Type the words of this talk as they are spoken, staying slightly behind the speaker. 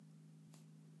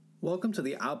Welcome to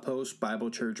the Outpost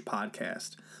Bible Church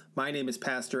podcast. My name is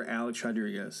Pastor Alex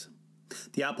Rodriguez.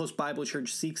 The Outpost Bible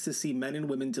Church seeks to see men and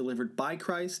women delivered by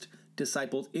Christ,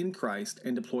 discipled in Christ,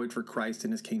 and deployed for Christ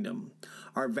and His kingdom.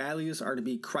 Our values are to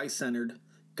be Christ-centered,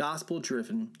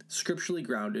 gospel-driven, scripturally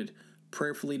grounded,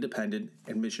 prayerfully dependent,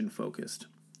 and mission-focused.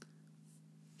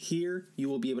 Here, you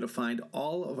will be able to find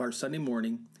all of our Sunday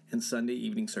morning and Sunday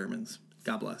evening sermons.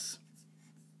 God bless.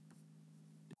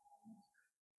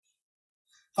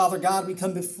 Father God, we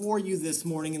come before you this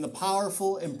morning in the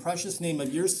powerful and precious name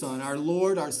of your Son, our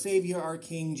Lord, our Savior, our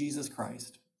King, Jesus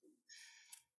Christ.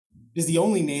 It is the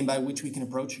only name by which we can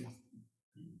approach you.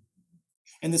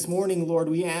 And this morning, Lord,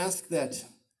 we ask that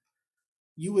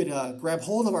you would grab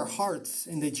hold of our hearts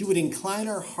and that you would incline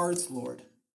our hearts, Lord,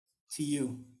 to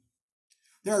you.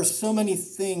 There are so many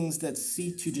things that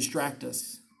seek to distract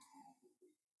us.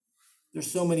 There's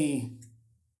so many,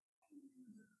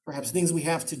 perhaps, things we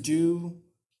have to do,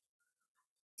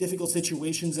 difficult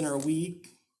situations in our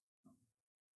week.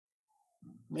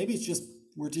 Maybe it's just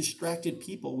we're distracted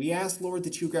people. We ask, Lord,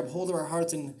 that you grab hold of our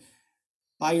hearts and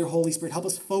by your Holy Spirit, help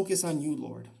us focus on you,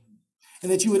 Lord.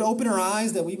 And that you would open our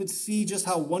eyes, that we would see just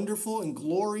how wonderful and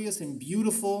glorious and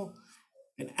beautiful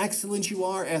and excellent you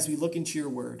are as we look into your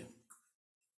word.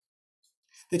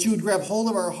 That you would grab hold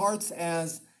of our hearts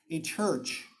as a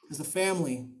church, as a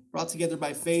family brought together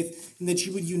by faith, and that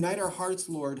you would unite our hearts,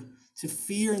 Lord, to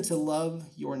fear and to love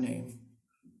your name.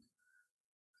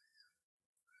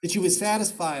 That you would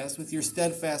satisfy us with your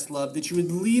steadfast love, that you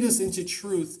would lead us into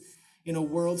truth in a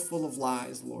world full of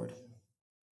lies, Lord.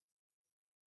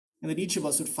 And that each of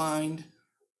us would find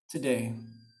today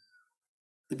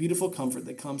the beautiful comfort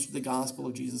that comes through the gospel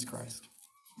of Jesus Christ.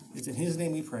 It's in his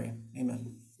name we pray.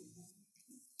 Amen.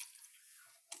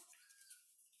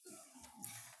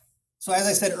 So as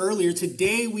I said earlier,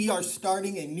 today we are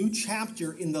starting a new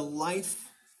chapter in the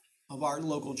life of our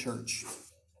local church.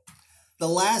 The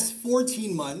last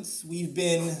 14 months, we've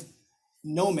been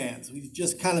nomads. We've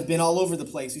just kind of been all over the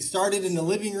place. We started in the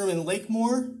living room in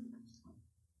Lakemore. And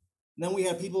then we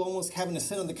had people almost having to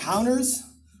sit on the counters.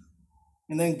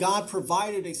 And then God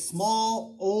provided a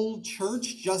small old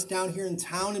church just down here in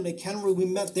town in McHenry. We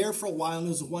met there for a while and it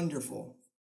was wonderful.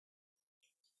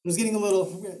 It was getting a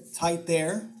little tight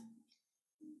there.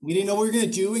 We didn't know what we were going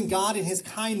to do, and God, in his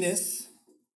kindness,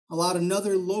 allowed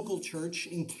another local church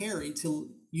in Cary to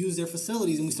use their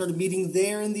facilities, and we started meeting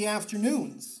there in the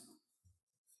afternoons.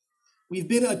 We've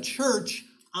been a church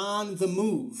on the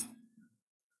move,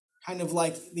 kind of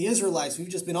like the Israelites. We've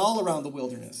just been all around the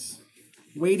wilderness,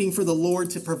 waiting for the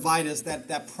Lord to provide us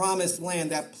that promised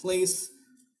land, that place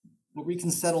where we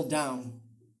can settle down.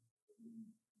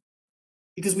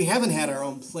 Because we haven't had our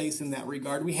own place in that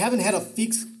regard. We haven't had a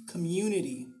fixed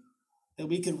community that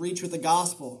we could reach with the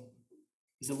gospel.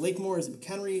 Is it Lakemore? Is it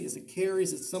McHenry? Is it Cary?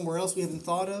 Is it somewhere else we haven't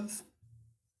thought of?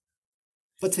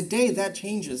 But today that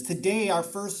changes. Today, our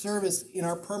first service in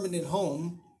our permanent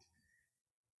home,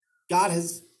 God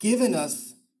has given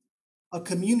us a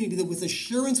community that with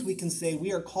assurance we can say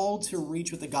we are called to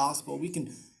reach with the gospel. We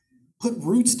can put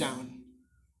roots down.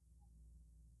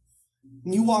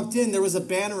 When you walked in, there was a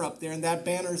banner up there, and that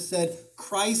banner said,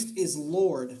 Christ is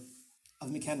Lord of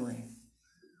McHenry.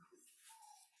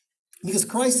 Because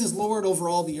Christ is Lord over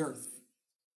all the earth.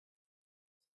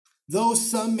 Though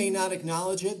some may not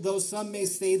acknowledge it, though some may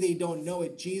say they don't know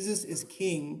it, Jesus is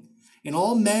King, and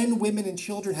all men, women, and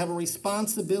children have a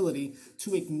responsibility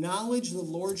to acknowledge the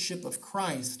lordship of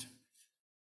Christ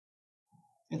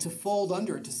and to fold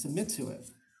under it, to submit to it.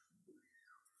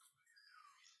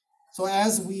 So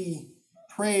as we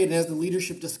prayed and as the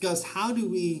leadership discussed, how do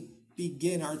we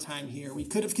begin our time here? We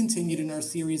could have continued in our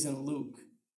series in Luke.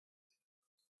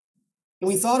 And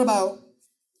we thought about,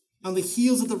 on the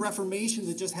heels of the Reformation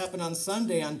that just happened on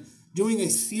Sunday, on doing a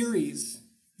series,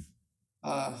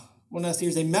 a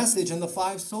message on the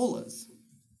five solas.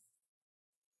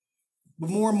 But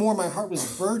more and more, my heart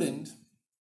was burdened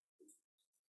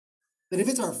that if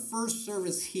it's our first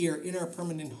service here in our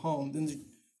permanent home, then the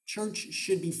church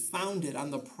should be founded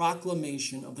on the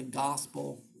proclamation of the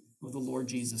gospel of the Lord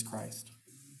Jesus Christ.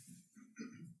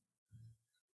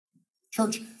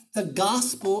 Church, the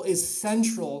gospel is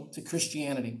central to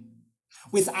Christianity.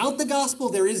 Without the gospel,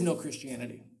 there is no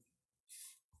Christianity.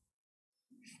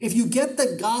 If you get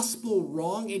the gospel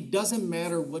wrong, it doesn't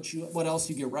matter what else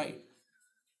you get right.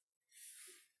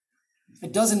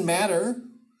 It doesn't matter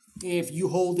if you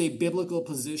hold a biblical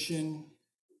position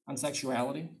on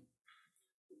sexuality.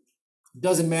 It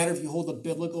doesn't matter if you hold a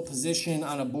biblical position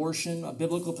on abortion, a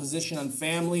biblical position on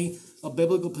family, a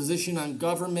biblical position on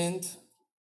government.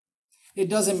 It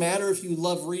doesn't matter if you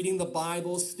love reading the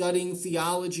Bible, studying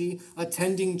theology,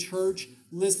 attending church,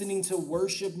 listening to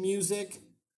worship music.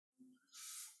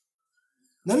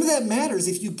 None of that matters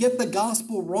if you get the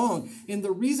gospel wrong. And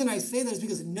the reason I say that is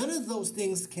because none of those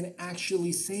things can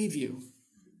actually save you.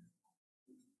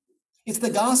 It's the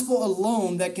gospel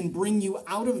alone that can bring you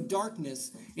out of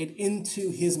darkness and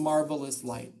into his marvelous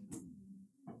light.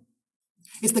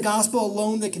 It's the gospel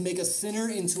alone that can make a sinner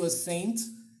into a saint.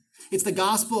 It's the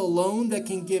gospel alone that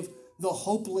can give the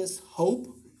hopeless hope.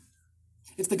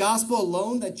 It's the gospel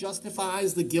alone that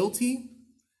justifies the guilty.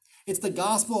 It's the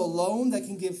gospel alone that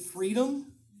can give freedom.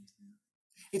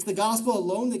 It's the gospel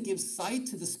alone that gives sight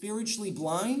to the spiritually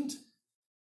blind.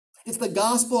 It's the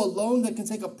gospel alone that can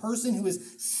take a person who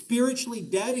is spiritually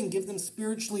dead and give them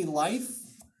spiritually life.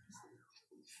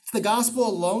 It's the gospel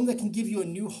alone that can give you a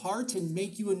new heart and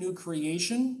make you a new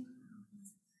creation.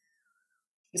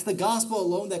 It's the gospel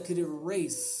alone that could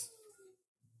erase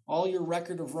all your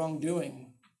record of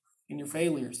wrongdoing and your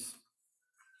failures.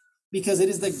 Because it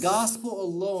is the gospel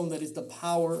alone that is the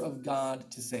power of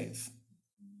God to save.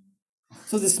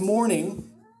 So this morning,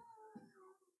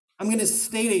 I'm going to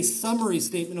state a summary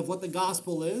statement of what the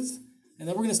gospel is, and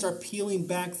then we're going to start peeling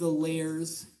back the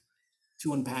layers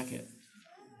to unpack it.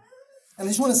 And I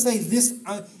just want to say this,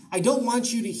 I don't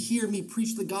want you to hear me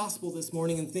preach the gospel this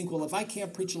morning and think, well, if I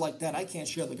can't preach it like that, I can't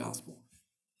share the gospel.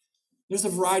 There's a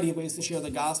variety of ways to share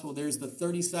the gospel. There's the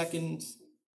 30 seconds,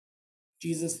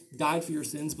 Jesus died for your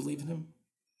sins, believe in him.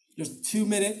 There's a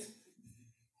 2-minute,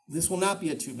 this will not be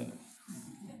a 2-minute.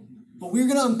 But we're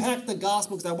going to unpack the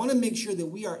gospel because I want to make sure that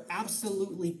we are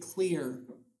absolutely clear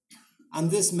on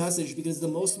this message because it's the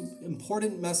most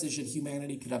important message that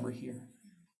humanity could ever hear.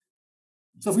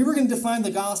 So if we were going to define the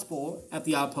gospel at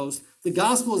the Outpost, the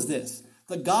gospel is this.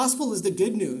 The gospel is the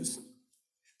good news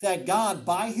that God,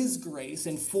 by his grace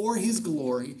and for his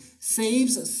glory,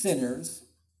 saves sinners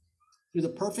through the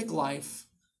perfect life,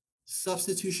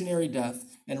 substitutionary death,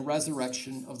 and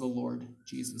resurrection of the Lord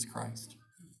Jesus Christ.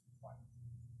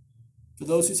 For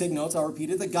those who take notes, I'll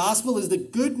repeat it. The gospel is the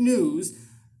good news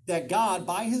that God,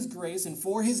 by his grace and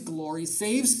for his glory,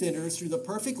 saves sinners through the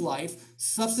perfect life,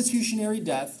 substitutionary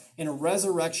death, and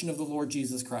resurrection of the Lord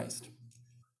Jesus Christ.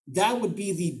 That would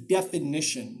be the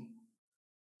definition.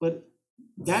 But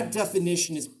that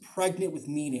definition is pregnant with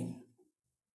meaning.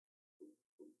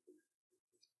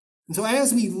 And so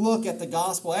as we look at the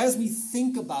gospel, as we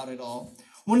think about it all,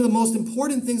 one of the most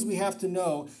important things we have to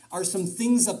know are some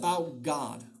things about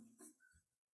God.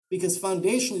 Because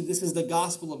foundationally, this is the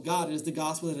gospel of God. It is the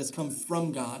gospel that has come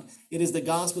from God. It is the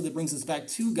gospel that brings us back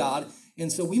to God. And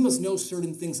so we must know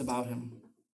certain things about him.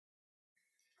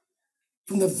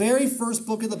 From the very first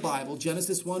book of the Bible,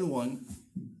 Genesis 1:1,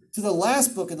 to the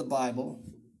last book of the Bible,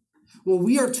 what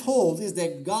we are told is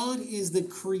that God is the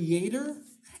creator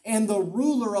and the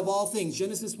ruler of all things.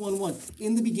 Genesis 1:1,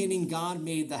 in the beginning, God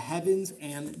made the heavens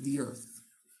and the earth.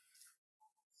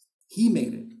 He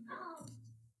made it.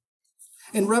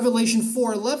 And Revelation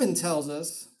 4:11 tells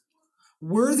us,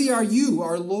 worthy are you,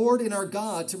 our Lord and our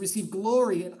God, to receive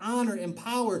glory and honor and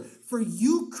power, for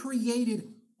you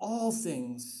created all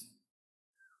things.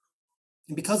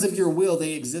 And because of your will,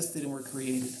 they existed and were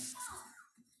created.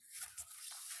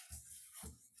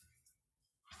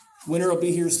 Winter will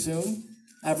be here soon.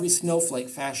 Every snowflake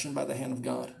fashioned by the hand of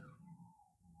God.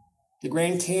 The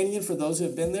Grand Canyon, for those who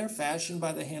have been there, fashioned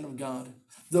by the hand of God.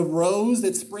 The rose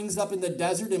that springs up in the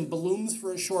desert and blooms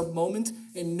for a short moment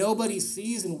and nobody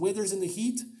sees and withers in the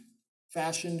heat,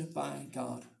 fashioned by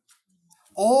God.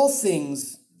 All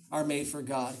things are made for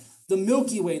God. The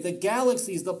Milky Way, the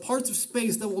galaxies, the parts of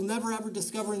space that we'll never ever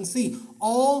discover and see,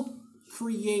 all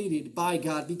created by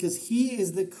God because he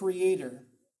is the creator.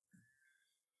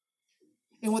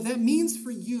 And what that means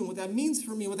for you, and what that means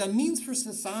for me, what that means for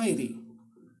society,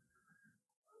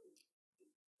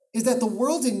 is that the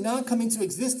world did not come into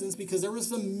existence because there was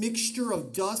some mixture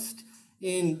of dust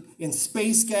and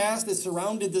space gas that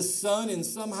surrounded the sun, and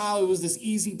somehow it was this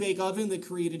easy bake oven that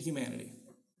created humanity.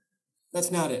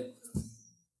 That's not it.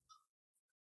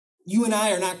 You and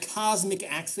I are not cosmic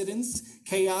accidents.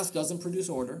 Chaos doesn't produce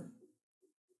order.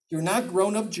 You're not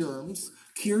grown-up germs.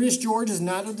 Curious George is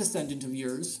not a descendant of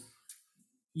yours.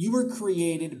 You were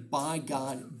created by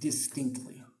God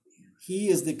distinctly. He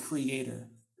is the creator.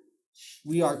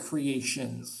 We are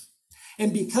creations.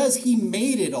 And because he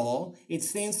made it all, it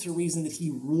stands to reason that he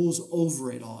rules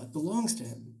over it all. It belongs to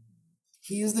him.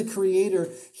 He is the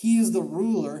creator, he is the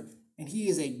ruler, and he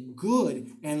is a good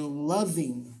and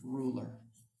loving ruler.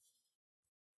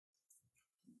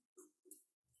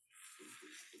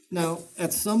 Now,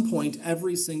 at some point,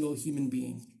 every single human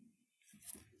being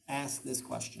asks this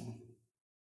question.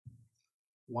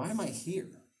 why am I here?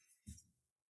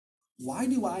 Why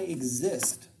do I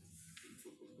exist?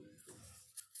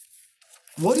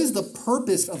 What is the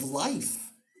purpose of life?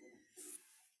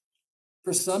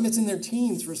 For some, it's in their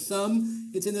teens. For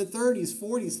some, it's in their 30s,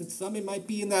 40s. And some, it might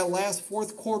be in that last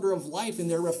fourth quarter of life, and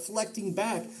they're reflecting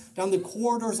back down the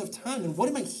corridors of time. And what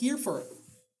am I here for?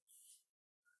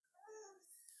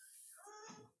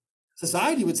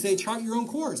 Society would say, chart your own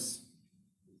course.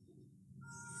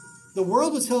 The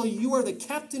world would tell you, you are the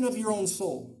captain of your own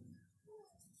soul.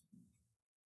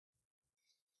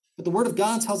 But the Word of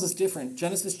God tells us different.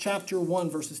 Genesis chapter 1,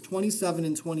 verses 27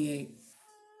 and 28.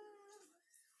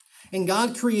 And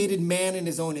God created man in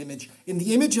his own image. In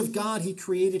the image of God, he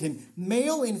created him.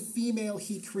 Male and female,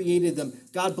 he created them.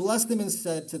 God blessed them and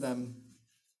said to them,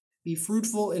 be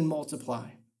fruitful and multiply,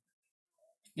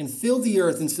 and fill the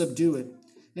earth and subdue it,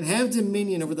 and have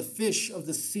dominion over the fish of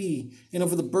the sea, and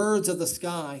over the birds of the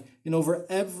sky, and over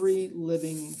every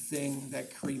living thing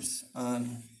that creeps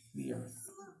on the earth.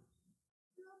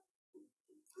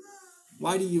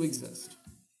 Why do you exist?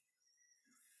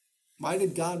 Why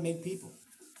did God make people?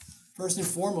 First and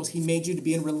foremost, he made you to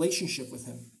be in relationship with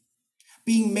him.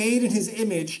 Being made in his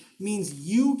image means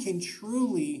you can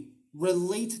truly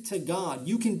relate to God.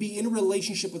 You can be in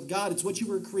relationship with God. It's what you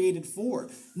were created for.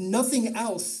 Nothing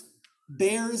else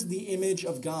bears the image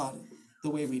of God the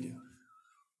way we do.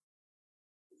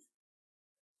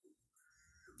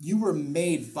 You were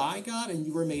made by God and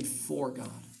you were made for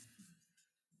God.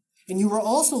 And you were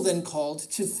also then called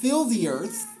to fill the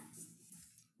earth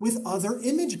with other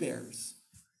image bearers.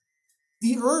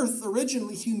 The earth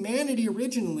originally, humanity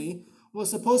originally,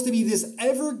 was supposed to be this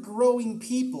ever-growing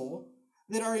people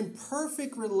that are in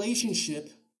perfect relationship,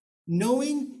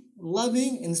 knowing,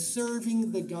 loving, and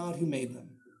serving the God who made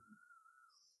them.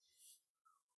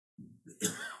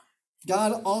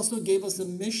 God also gave us a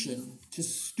mission to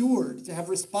steward, to have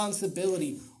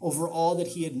responsibility over all that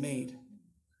he had made.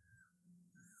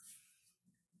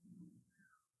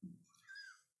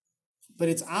 But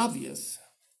it's obvious.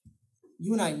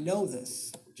 You and I know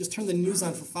this. Just turn the news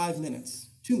on for 5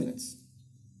 minutes, 2 minutes.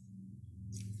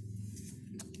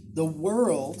 The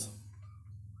world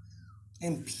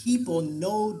and people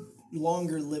no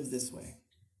longer live this way.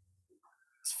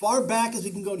 As far back as we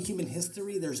can go in human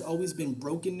history, there's always been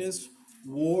brokenness,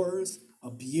 wars,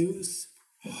 abuse,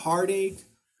 heartache,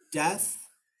 death.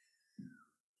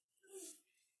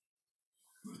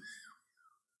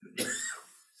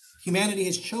 Humanity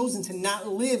has chosen to not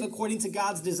live according to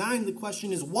God's design. The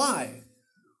question is why?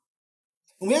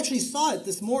 And we actually saw it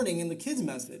this morning in the kids'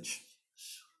 message.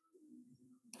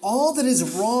 All that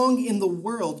is wrong in the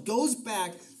world goes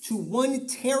back to one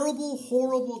terrible,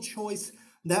 horrible choice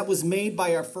that was made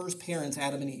by our first parents,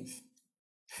 Adam and Eve.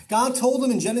 God told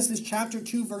them in Genesis chapter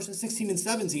 2, verses 16 and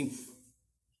 17,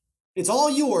 it's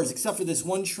all yours except for this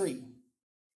one tree.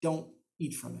 Don't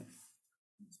eat from it.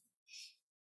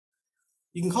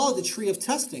 You can call it the tree of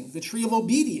testing, the tree of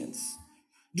obedience.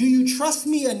 Do you trust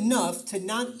me enough to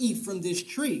not eat from this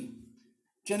tree?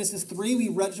 Genesis 3, we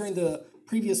read during the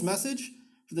previous message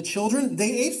for the children,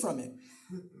 they ate from it.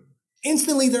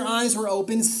 Instantly their eyes were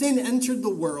opened, sin entered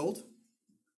the world.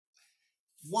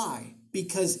 Why?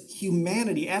 Because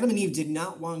humanity, Adam and Eve did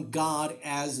not want God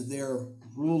as their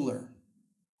ruler.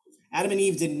 Adam and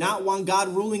Eve did not want God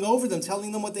ruling over them,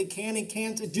 telling them what they can and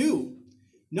can't do.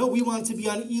 No, we want to be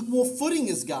on equal footing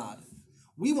as God.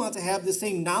 We want to have the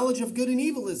same knowledge of good and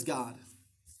evil as God.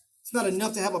 It's not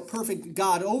enough to have a perfect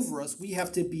God over us. We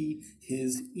have to be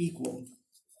his equal.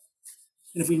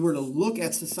 And if we were to look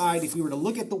at society, if we were to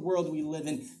look at the world we live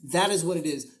in, that is what it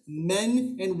is.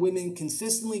 Men and women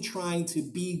consistently trying to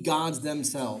be gods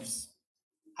themselves.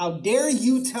 How dare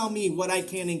you tell me what I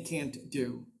can and can't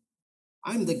do?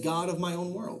 I'm the God of my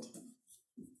own world.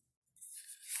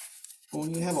 But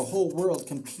when you have a whole world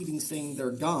competing, saying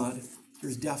they're God,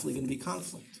 there's definitely going to be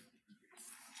conflict.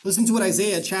 Listen to what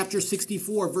Isaiah chapter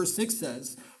 64, verse 6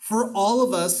 says. For all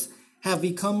of us have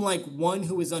become like one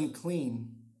who is unclean,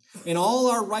 and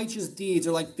all our righteous deeds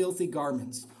are like filthy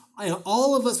garments. And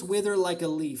all of us wither like a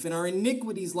leaf, and our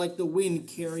iniquities like the wind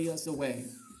carry us away.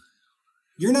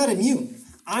 You're not immune.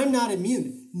 I'm not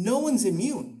immune. No one's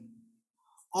immune.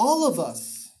 All of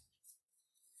us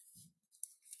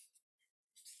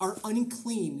are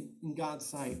unclean in God's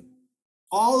sight.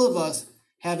 All of us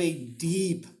have a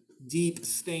deep, deep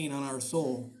stain on our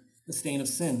soul, the stain of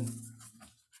sin.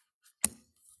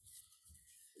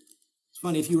 It's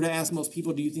funny, if you were to ask most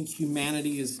people, do you think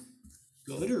humanity is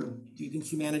good or do you think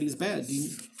humanity is bad?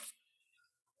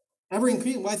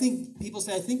 Well, I think people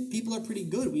say, I think people are pretty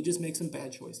good. We just make some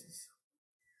bad choices.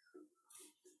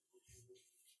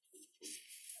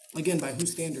 Again, by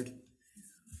whose standard?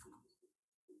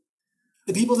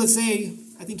 The people that say,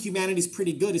 I think humanity's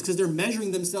pretty good, is because they're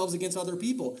measuring themselves against other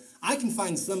people. I can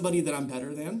find somebody that I'm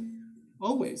better than,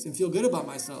 always, and feel good about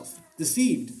myself,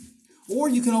 deceived. Or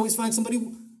you can always find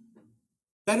somebody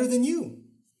better than you.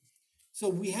 So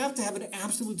we have to have an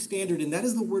absolute standard, and that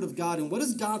is the word of God. And what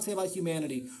does God say about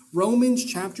humanity? Romans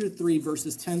chapter 3,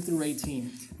 verses 10 through 18.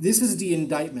 This is the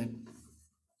indictment.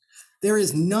 There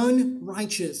is none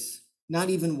righteous, not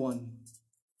even one.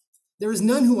 There is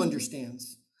none who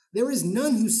understands. There is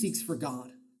none who seeks for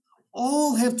God.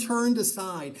 All have turned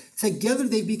aside. Together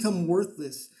they become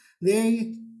worthless. There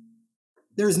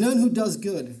is none who does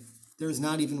good. There is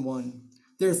not even one.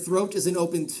 Their throat is an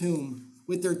open tomb.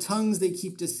 With their tongues they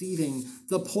keep deceiving.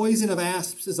 The poison of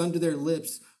asps is under their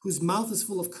lips, whose mouth is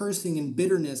full of cursing and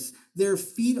bitterness. Their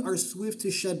feet are swift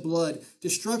to shed blood.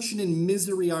 Destruction and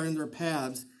misery are in their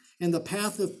paths, and the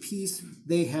path of peace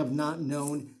they have not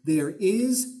known. There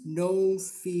is no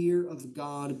fear of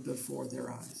God before their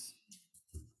eyes.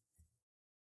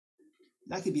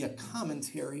 That could be a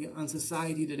commentary on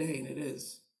society today, and it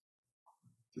is.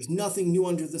 There's nothing new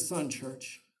under the sun,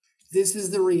 church. This is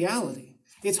the reality.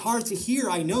 It's hard to hear,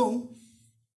 I know.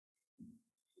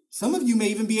 Some of you may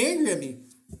even be angry at me.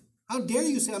 How dare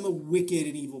you say I'm a wicked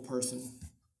and evil person?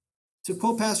 To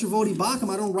quote Pastor Vodi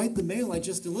Bakum, I don't write the mail, I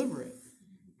just deliver it.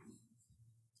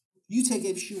 You take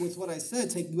issue with what I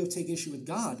said, you have to take issue with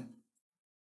God.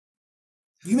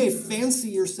 You may fancy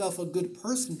yourself a good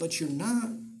person, but you're not.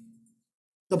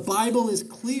 The Bible is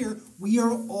clear. We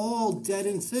are all dead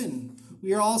in sin.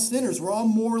 We are all sinners. We're all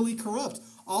morally corrupt.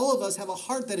 All of us have a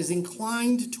heart that is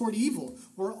inclined toward evil.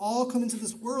 We're all come into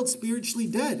this world spiritually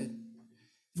dead.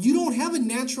 You don't have a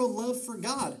natural love for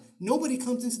God. Nobody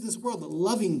comes into this world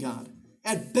loving God.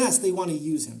 At best, they want to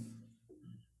use him.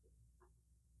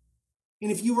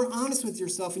 And if you were honest with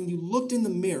yourself and you looked in the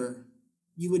mirror,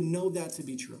 you would know that to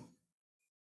be true.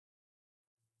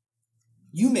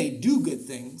 You may do good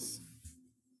things,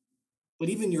 but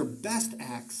even your best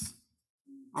acts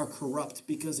are corrupt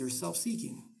because they're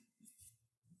self-seeking.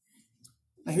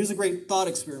 Now, here's a great thought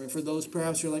experiment for those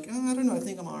perhaps who are like, I don't know, I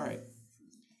think I'm all right.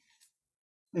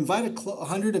 Invite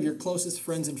 100 of your closest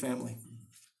friends and family.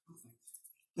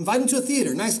 Invite them to a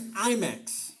theater, nice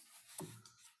IMAX.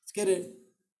 Let's get it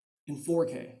in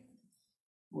 4K.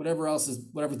 Whatever's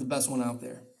the best one out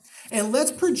there. And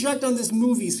let's project on this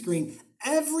movie screen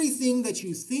everything that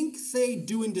you think, say,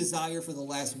 do, and desire for the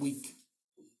last week.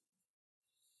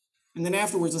 And then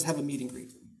afterwards, let's have a meet and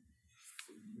greet.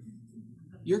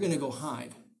 You're going to go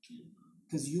hide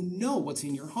because you know what's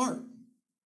in your heart.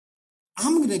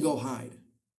 I'm going to go hide.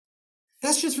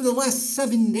 That's just for the last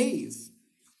 7 days.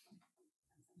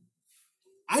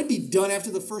 I'd be done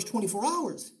after the first 24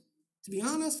 hours, to be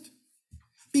honest.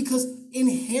 Because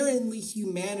inherently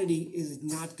humanity is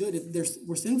not good.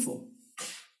 We're sinful.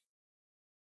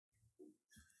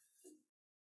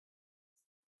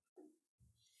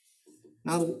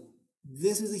 Now,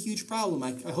 this is a huge problem.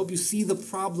 I hope you see the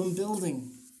problem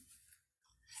building.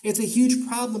 It's a huge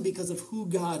problem because of who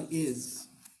God is.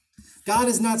 God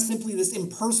is not simply this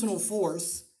impersonal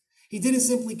force. He didn't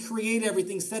simply create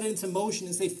everything, set it into motion,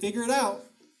 and say, figure it out.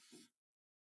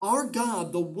 Our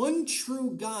God, the one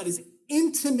true God, is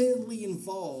intimately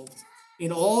involved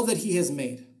in all that he has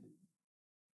made.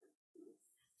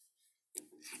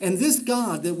 And this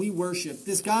God that we worship,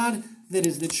 this God that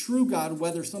is the true God,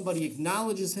 whether somebody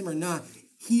acknowledges him or not,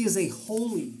 he is a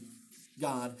holy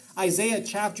God. Isaiah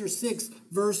chapter 6,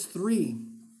 verse 3.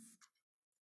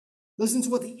 Listen to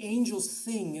what the angels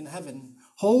sing in heaven.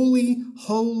 Holy,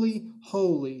 holy,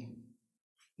 holy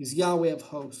is Yahweh of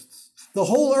hosts. The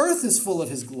whole earth is full of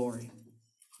his glory.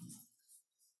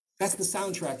 That's the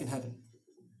soundtrack in heaven.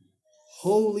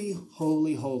 Holy,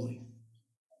 holy, holy.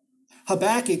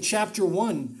 Habakkuk chapter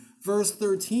 1, verse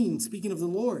 13, speaking of the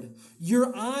Lord.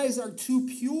 Your eyes are too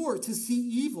pure to see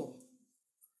evil.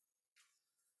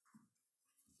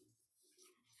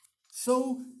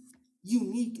 So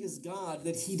unique is God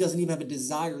that he doesn't even have a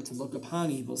desire to look upon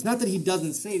evil. It's not that he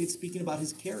doesn't say it, it's speaking about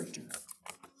his character.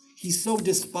 He so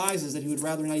despises that he would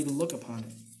rather not even look upon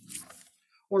it.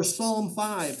 Or Psalm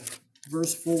 5,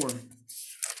 verse 4.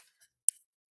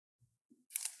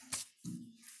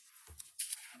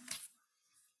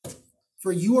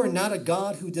 For you are not a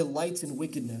God who delights in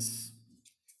wickedness.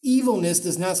 Evilness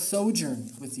does not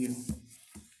sojourn with you.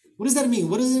 What does that mean?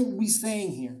 What is we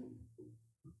saying here?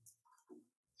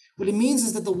 What it means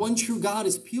is that the one true God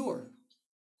is pure.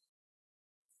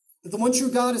 That the one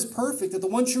true God is perfect. That the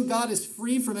one true God is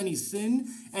free from any sin,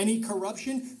 any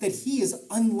corruption. That he is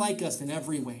unlike us in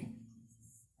every way.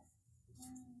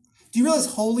 Do you realize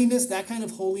holiness, that kind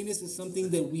of holiness, is something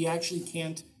that we actually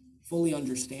can't fully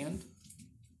understand?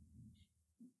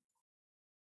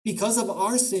 Because of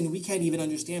our sin, we can't even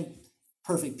understand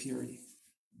perfect purity.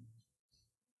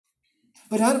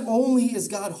 But not only is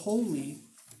God holy,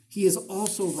 he is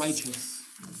also righteous.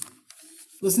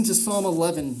 Listen to Psalm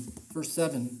 11, verse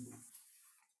 7.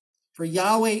 For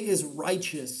Yahweh is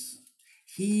righteous.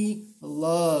 He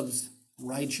loves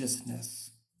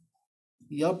righteousness.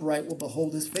 The upright will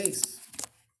behold his face.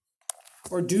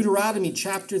 Or Deuteronomy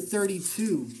chapter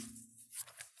 32,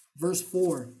 verse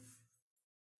 4.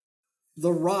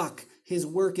 The rock, his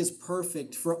work is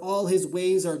perfect, for all his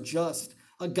ways are just.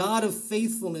 A God of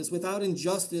faithfulness without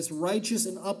injustice, righteous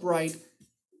and upright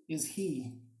is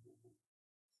he.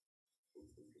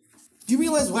 Do you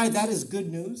realize why that is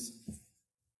good news?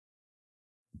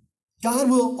 God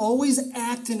will always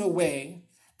act in a way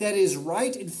that is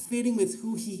right and fitting with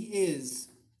who he is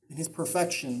and his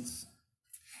perfections.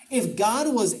 If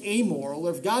God was amoral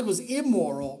or if God was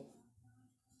immoral,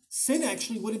 sin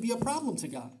actually wouldn't be a problem to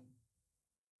God.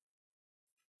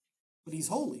 But he's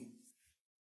holy.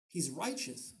 He's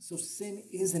righteous. So sin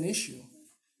is an issue.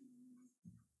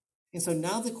 And so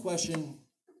now the question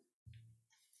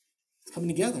is coming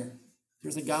together.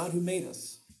 There's a God who made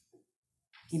us.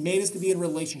 He made us to be in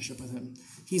relationship with him.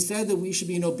 He said that we should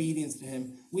be in obedience to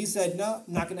him. We said, no,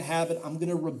 I'm not going to have it. I'm going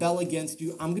to rebel against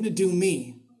you. I'm going to do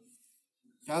me.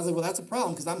 God's like, well, that's a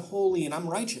problem because I'm holy and I'm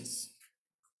righteous.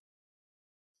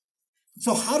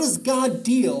 So how does God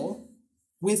deal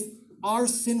with our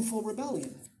sinful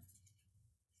rebellion?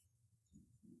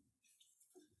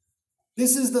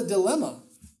 This is the dilemma.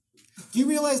 Do you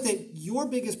realize that your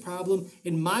biggest problem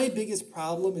and my biggest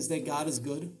problem is that God is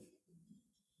good?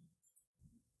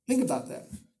 Think about that.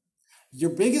 Your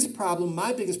biggest problem,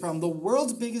 my biggest problem, the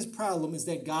world's biggest problem is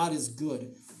that God is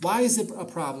good. Why is it a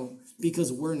problem?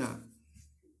 Because we're not.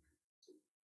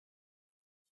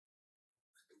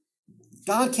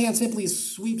 God can't simply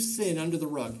sweep sin under the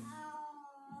rug.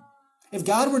 If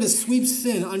God were to sweep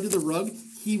sin under the rug,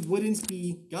 he wouldn't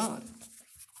be God.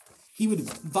 He would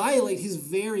violate his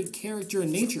very character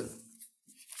and nature.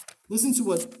 Listen to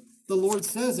what the Lord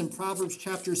says in Proverbs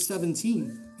chapter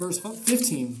 17, verse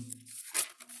 15.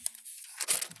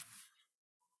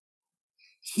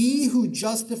 He who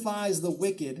justifies the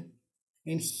wicked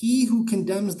and he who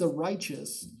condemns the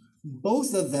righteous,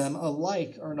 both of them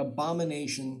alike are an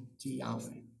abomination to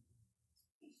Yahweh.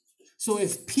 So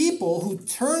if people who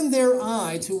turn their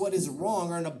eye to what is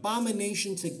wrong are an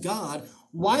abomination to God,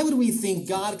 why would we think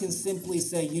God can simply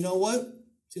say, you know what?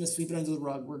 It's going to sweep it under the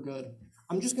rug. We're good.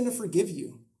 I'm just going to forgive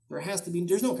you.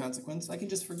 There's no consequence. I can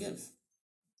just forgive.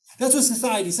 That's what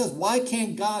society says. Why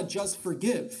can't God just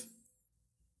forgive?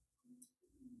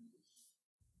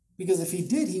 Because if he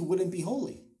did, he wouldn't be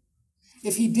holy.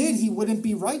 If he did, he wouldn't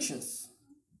be righteous.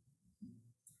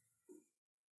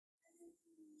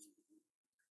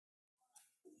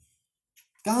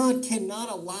 God cannot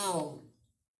allow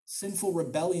sinful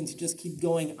rebellion to just keep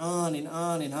going on and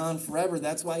on and on forever.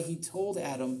 That's why he told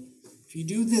Adam, if you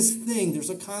do this thing, there's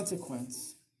a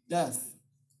consequence, death.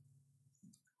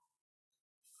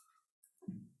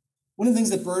 One of the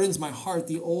things that burdens my heart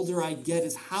the older I get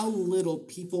is how little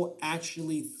people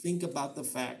actually think about the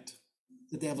fact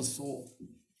that they have a soul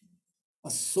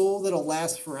that'll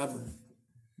last forever.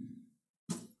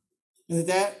 And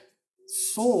that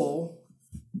soul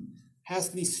has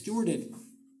to be stewarded,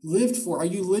 lived for. Are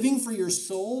you living for your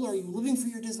soul or are you living for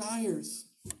your desires?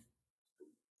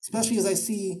 Especially as I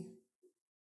see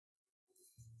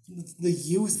the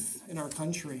youth in our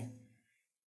country.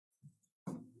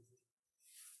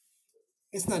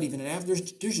 It's not even there's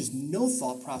just no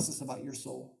thought process about your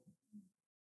soul.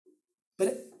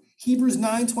 But Hebrews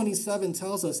 9:27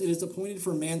 tells us it is appointed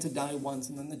for man to die once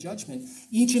and then the judgment.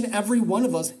 Each and every one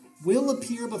of us will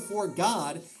appear before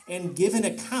God and give an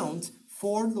account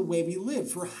for the way we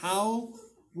live, for how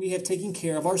we have taken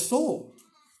care of our soul.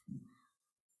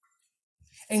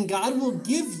 And God will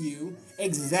give you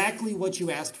exactly what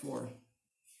you asked for.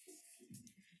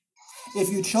 If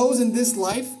you chose in this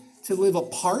life to live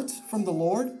apart from the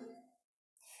Lord,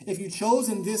 if you chose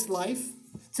in this life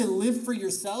to live for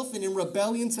yourself and in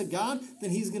rebellion to God,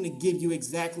 then he's going to give you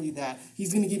exactly that.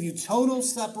 He's going to give you total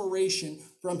separation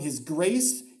from his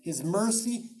grace, his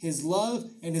mercy, his love,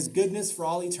 and his goodness for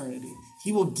all eternity.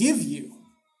 He will give you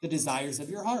the desires of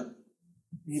your heart.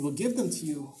 He will give them to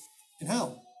you in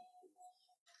hell.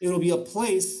 It will be a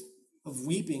place of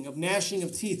weeping, of gnashing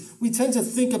of teeth. We tend to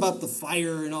think about the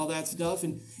fire and all that stuff.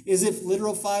 And is it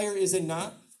literal fire? Is it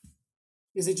not?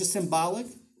 Is it just symbolic?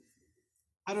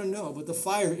 I don't know, but the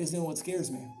fire isn't what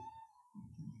scares me.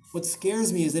 What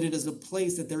scares me is that it is a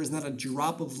place that there is not a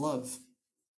drop of love.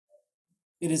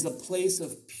 It is a place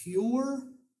of pure,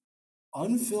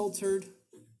 unfiltered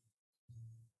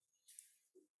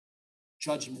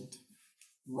judgment,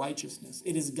 righteousness.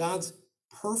 It is God's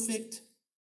perfect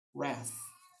wrath.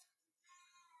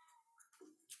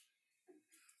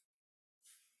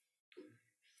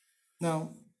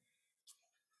 Now,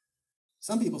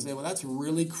 some people say, well, that's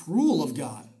really cruel of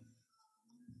God.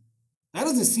 That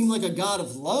doesn't seem like a God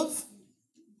of love.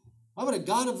 Why would a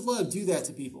God of love do that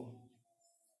to people?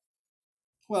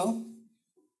 Well,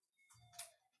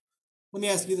 let me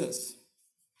ask you this.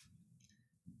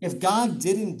 If God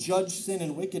didn't judge sin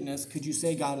and wickedness, could you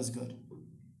say God is good?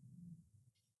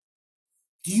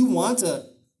 Do you want a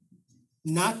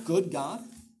not good God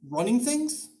running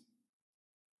things?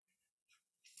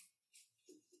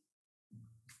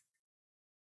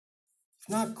 It's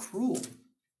not cruel.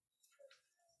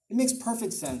 It makes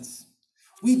perfect sense.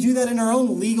 We do that in our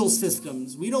own legal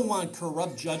systems. We don't want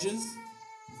corrupt judges.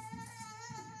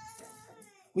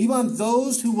 We want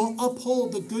those who will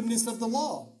uphold the goodness of the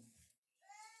law.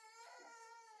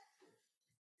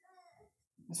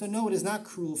 And so no, it is not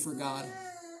cruel for God.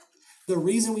 The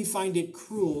reason we find it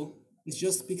cruel is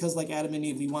just because, like Adam and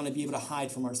Eve, we want to be able to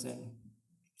hide from our sin.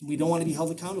 We don't want to be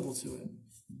held accountable to it.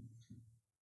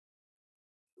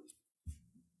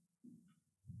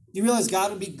 You realize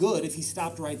God would be good if he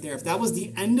stopped right there. If that was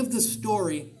the end of the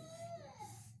story,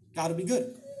 God would be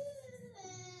good.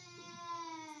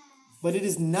 But it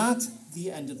is not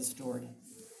the end of the story.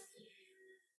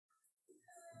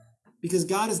 Because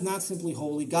God is not simply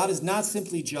holy. God is not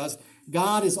simply just.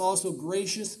 God is also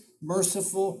gracious,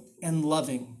 merciful, and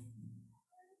loving.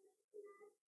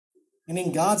 And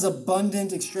in God's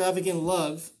abundant, extravagant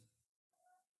love,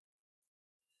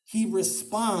 he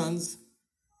responds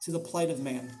to the plight of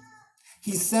man.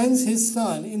 He sends his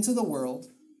Son into the world,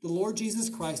 the Lord Jesus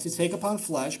Christ, to take upon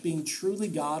flesh, being truly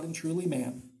God and truly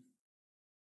man,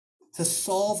 to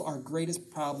solve our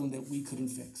greatest problem that we couldn't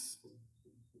fix.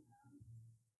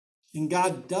 And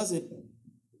God does it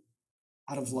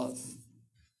out of love.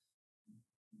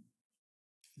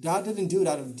 God didn't do it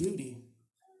out of duty.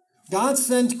 God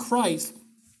sent Christ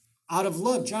out of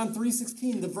love. John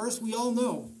 3:16, the verse we all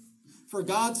know. For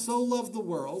God so loved the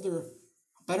world, or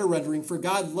better rendering, for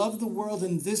God loved the world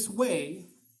in this way,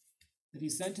 that he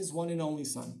sent his one and only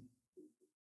Son,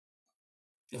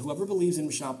 that whoever believes in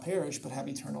him shall perish but have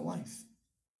eternal life.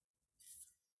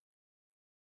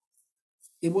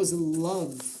 It was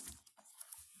love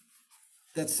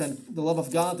that sent, the love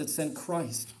of God that sent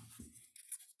Christ.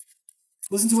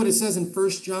 Listen to what it says in 1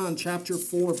 John chapter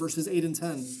 4, verses 8 and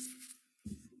 10.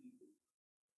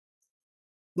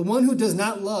 The one who does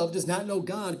not love does not know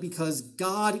God, because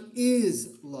God is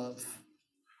love.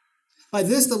 By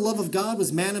this, the love of God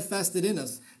was manifested in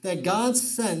us, that God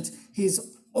sent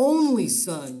his only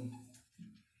Son,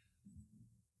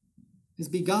 his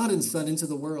begotten Son, into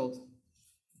the world,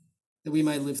 that we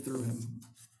might live through him.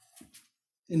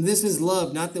 And this is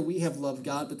love, not that we have loved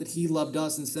God, but that he loved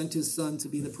us and sent his Son to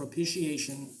be the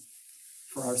propitiation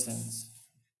for our sins.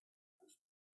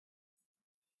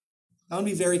 I want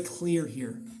to be very clear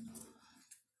here.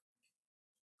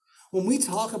 When we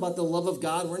talk about the love of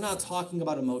God, we're not talking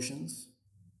about emotions.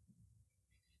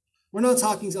 We're not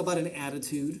talking about an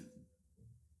attitude.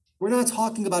 We're not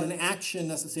talking about an action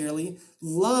necessarily.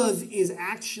 Love is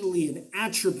actually an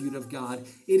attribute of God.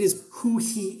 It is who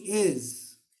he is.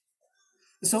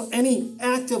 So any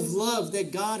act of love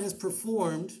that God has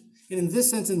performed, and in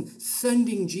this sense in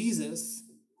sending Jesus,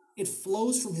 it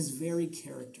flows from his very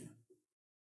character.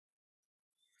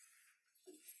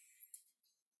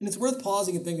 And it's worth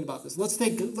pausing and thinking about this. Let's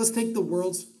take the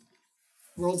world's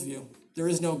view. There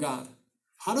is no God.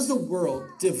 How does the world,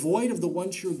 devoid of the one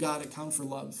true God, account for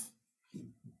love?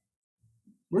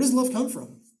 Where does love come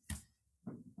from?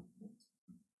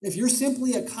 If you're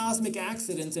simply a cosmic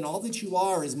accident and all that you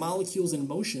are is molecules in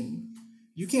motion,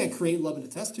 you can't create love in a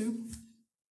test tube.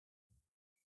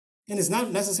 And it's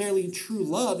not necessarily true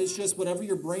love, it's just whatever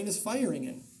your brain is firing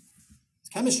in. It's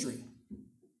chemistry.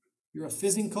 You're a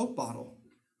fizzing Coke bottle.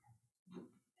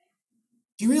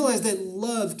 Do you realize that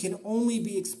love can only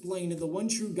be explained in the one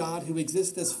true God who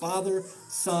exists as Father,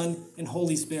 Son, and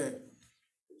Holy Spirit?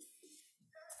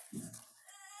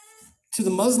 To the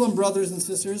Muslim brothers and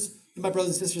sisters, and by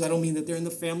brothers and sisters, I don't mean that they're in the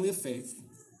family of faith.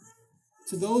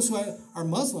 To those who are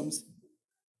Muslims,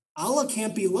 Allah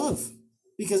can't be love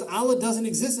because Allah doesn't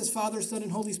exist as Father, Son,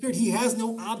 and Holy Spirit. He has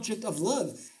no object of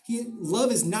love.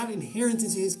 Love is not inherent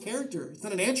into his character. It's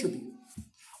not an attribute.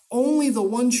 Only the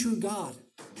one true God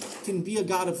can be a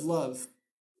God of love.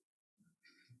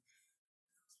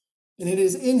 And it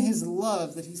is in his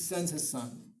love that he sends his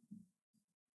Son.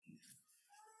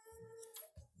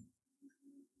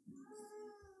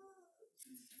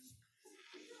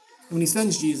 When he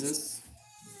sends Jesus,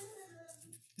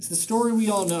 It's the story we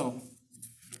all know.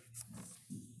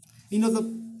 You know,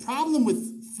 the problem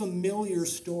with familiar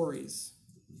stories,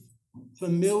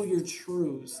 familiar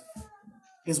truths,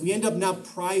 is we end up not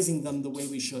prizing them the way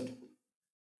we should. I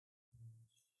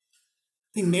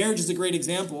think marriage is a great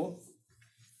example.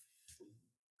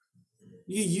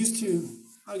 You get used to,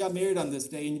 I got married on this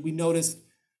day, and we notice,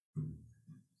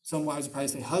 some wives would probably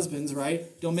say, husbands,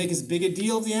 right? Don't make as big a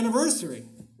deal of the anniversary.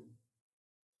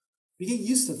 We get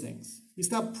used to things. We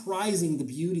stop prizing the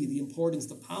beauty, the importance,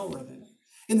 the power of it.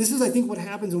 And this is, I think, what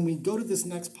happens when we go to this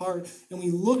next part and we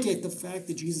look at the fact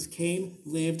that Jesus came,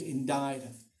 lived, and died.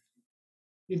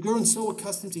 We've grown so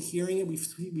accustomed to hearing it, we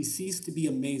cease to be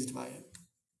amazed by it.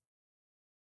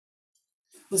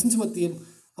 Listen to what the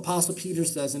Apostle Peter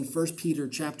says in 1 Peter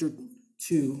chapter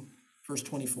 2, verse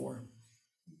 24.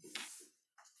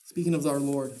 Speaking of our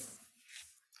Lord,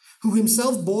 who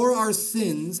himself bore our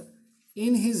sins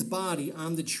in his body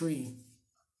on the tree,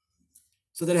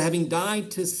 so that having died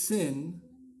to sin,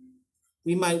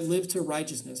 we might live to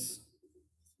righteousness.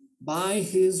 By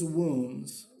his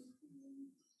wounds,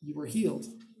 you were healed.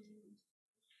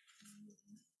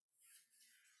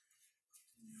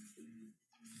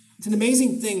 It's an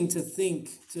amazing thing to think,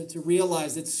 to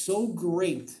realize that so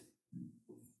great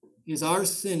is our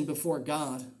sin before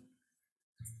God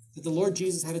that the Lord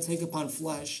Jesus had to take upon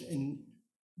flesh and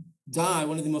die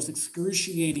one of the most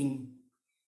excruciating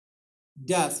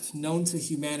deaths known to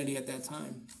humanity at that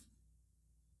time.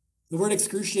 The word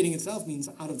excruciating itself means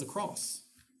out of the cross.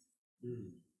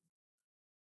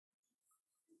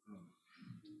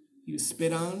 He was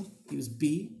spit on, he was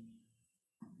beat,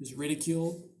 he was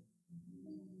ridiculed.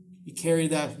 He carried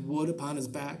that wood upon his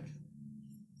back.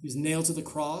 He was nailed to the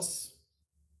cross.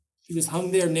 He was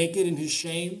hung there naked in his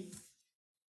shame.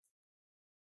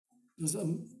 It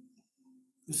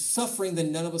was suffering that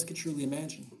none of us could truly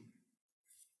imagine.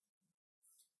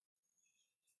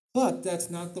 But that's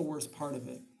not the worst part of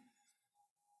it.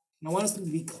 And I want us to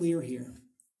be clear here.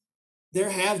 There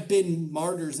have been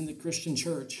martyrs in the Christian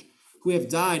church who have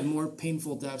died more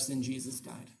painful deaths than Jesus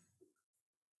died.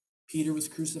 Peter was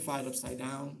crucified upside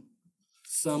down.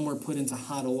 Some were put into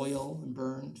hot oil and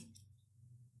burned.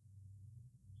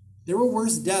 There were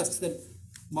worse deaths that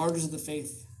martyrs of the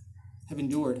faith have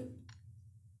endured.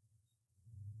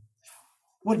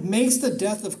 What makes the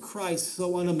death of Christ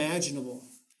so unimaginable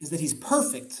is that he's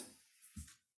perfect,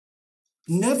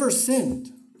 never sinned.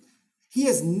 He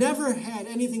has never had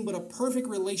anything but a perfect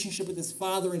relationship with his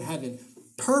Father in heaven,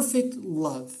 perfect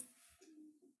love.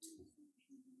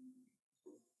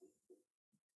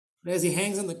 But as he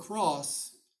hangs on the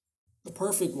cross, the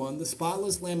perfect one, the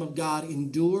spotless Lamb of God,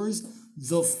 endures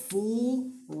the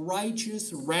full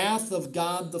righteous wrath of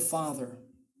God the Father.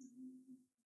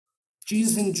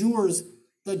 Jesus endures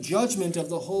the judgment of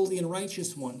the holy and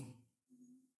righteous one.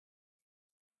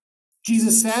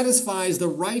 Jesus satisfies the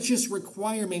righteous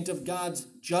requirement of God's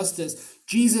justice.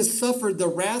 Jesus suffered the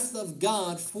wrath of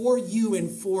God for you and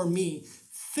for me.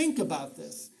 Think about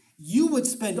this. You would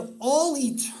spend all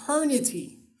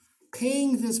eternity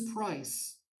paying this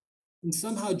price, and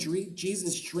somehow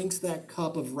Jesus drinks that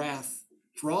cup of wrath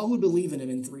for all who believe in him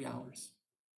in 3 hours.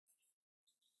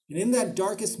 And in that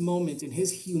darkest moment in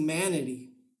his humanity,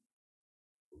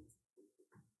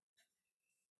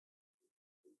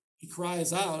 he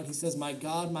cries out, he says, my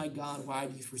God, why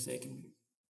have you forsaken me?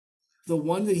 The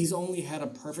one that he's only had a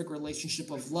perfect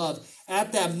relationship of love.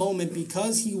 At that moment,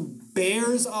 because he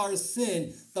bears our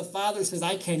sin, the Father says,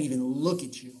 I can't even look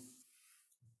at you.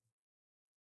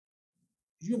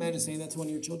 Could you imagine saying that to one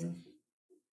of your children?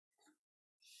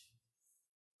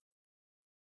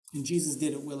 And Jesus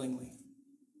did it willingly.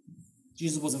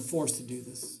 Jesus wasn't forced to do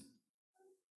this.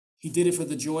 He did it for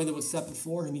the joy that was set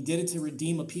before him. He did it to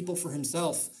redeem a people for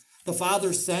himself. The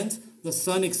Father sent, the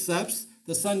Son accepts,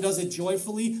 the Son does it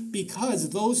joyfully because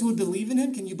those who would believe in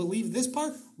him, can you believe this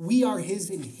part? We are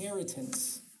his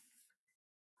inheritance.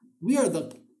 We are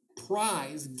the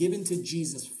prize given to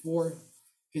Jesus for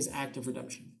his act of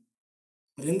redemption.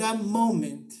 But in that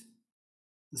moment,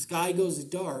 the sky goes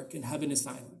dark and heaven is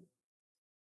silent.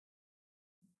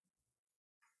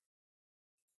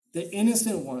 The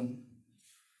innocent one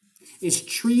is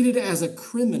treated as a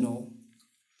criminal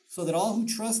so that all who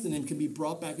trust in him can be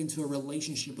brought back into a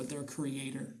relationship with their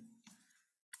Creator.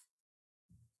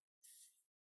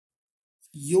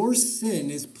 Your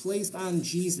sin is placed on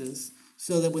Jesus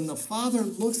so that when the Father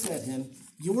looks at him,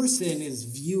 your sin is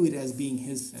viewed as being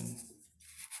his sin.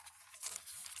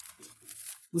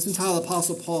 Listen to how the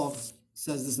Apostle Paul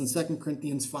says this in 2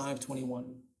 Corinthians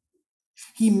 5:21.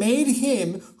 He made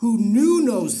him who knew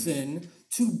no sin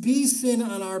to be sin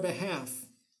on our behalf,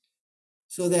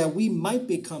 so that we might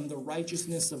become the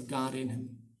righteousness of God in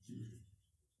him.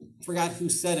 I forgot who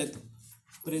said it,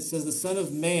 but it says the Son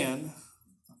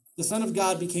of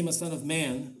God became a son of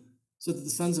man so that the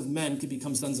sons of men could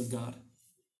become sons of God.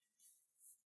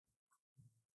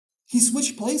 He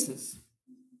switched places.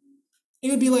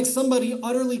 It would be like somebody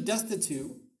utterly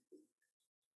destitute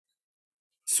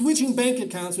switching bank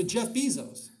accounts with Jeff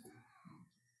Bezos.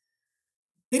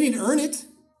 They didn't earn it,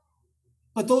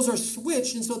 but those are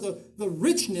switched, and so the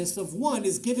richness of one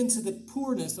is given to the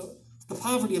poorness, of the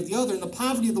poverty of the other, and the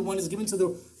poverty of the one is given to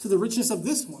the richness of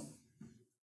this one.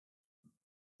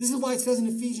 This is why it says in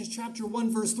Ephesians chapter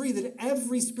 1, verse 3, that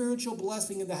every spiritual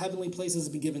blessing in the heavenly places has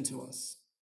been given to us.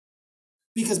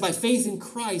 Because by faith in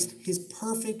Christ, his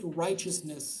perfect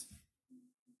righteousness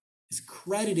is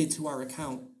credited to our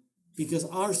account because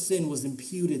our sin was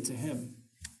imputed to him.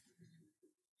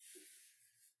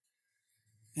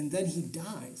 And then he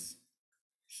dies.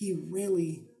 He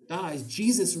really dies.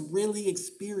 Jesus really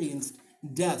experienced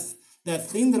death, that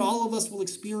thing that all of us will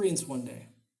experience one day,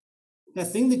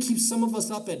 that thing that keeps some of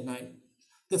us up at night,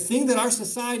 the thing that our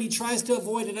society tries to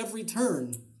avoid at every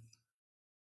turn.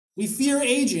 We fear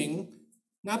aging,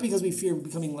 not because we fear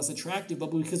becoming less attractive,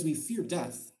 but because we fear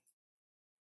death.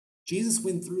 Jesus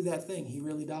went through that thing. He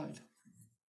really died.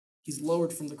 He's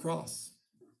lowered from the cross.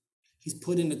 He's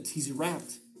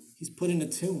wrapped. He's put in a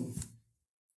tomb.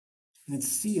 And it's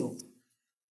sealed.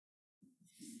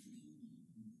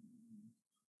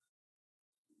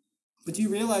 But do you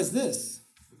realize this?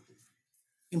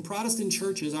 In Protestant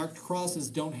churches, our crosses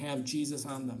don't have Jesus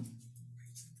on them.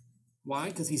 Why?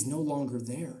 Because he's no longer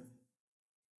there.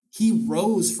 He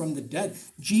rose from the dead.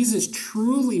 Jesus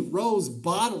truly rose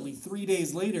bodily 3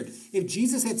 days later. If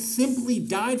Jesus had simply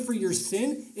died for your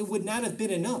sin, it would not have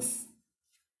been enough.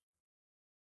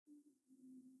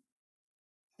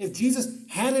 If Jesus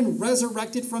hadn't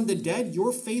resurrected from the dead,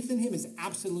 your faith in him is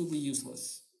absolutely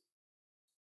useless.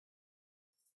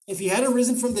 If he hadn't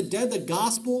risen from the dead, the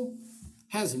gospel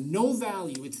has no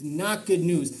value. It's not good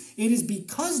news. It is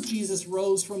because Jesus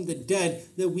rose from the dead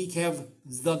that we have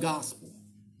the gospel.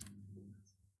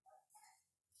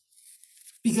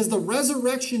 Because the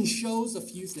resurrection shows a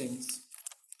few things.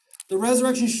 The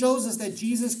resurrection shows us that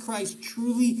Jesus Christ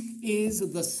truly is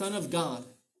the Son of God.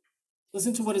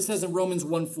 Listen to what it says in Romans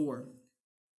 1:4.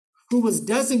 Who was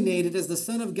designated as the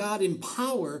Son of God in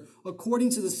power according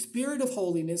to the Spirit of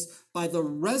holiness by the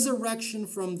resurrection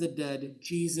from the dead,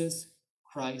 Jesus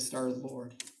Christ our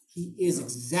Lord. He is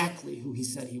exactly who he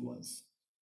said he was.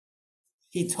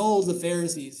 He told the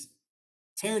Pharisees,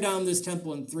 tear down this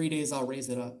temple in 3 days, I'll raise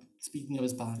it up. Speaking of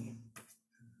his body.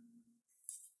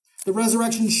 The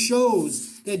resurrection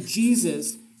shows that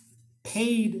Jesus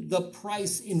paid the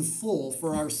price in full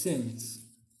for our sins.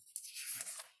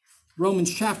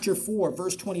 Romans chapter 4,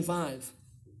 verse 25.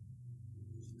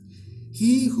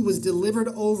 He who was delivered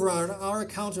over on our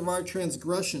account of our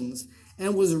transgressions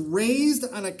and was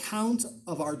raised on account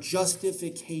of our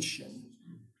justification.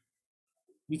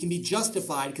 We can be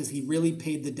justified because he really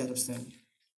paid the debt of sin.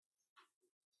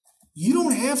 You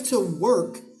don't have to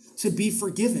work to be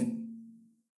forgiven.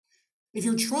 If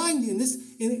you're trying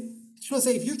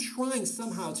if you're trying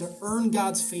somehow to earn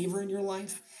God's favor in your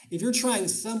life, if you're trying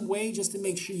some way just to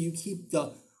make sure you keep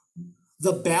the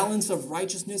balance of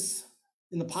righteousness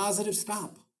in the positive,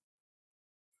 stop.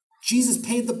 Jesus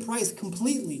paid the price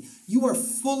completely. You are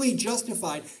fully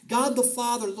justified. God the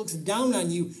Father looks down on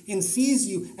you and sees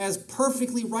you as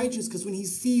perfectly righteous because when he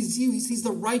sees you, he sees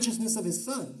the righteousness of his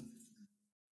Son.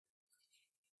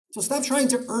 So stop trying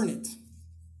to earn it.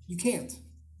 You can't.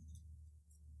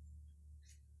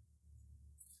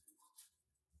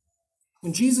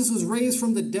 When Jesus was raised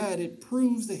from the dead, it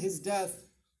proves that his death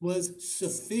was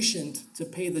sufficient to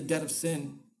pay the debt of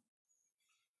sin.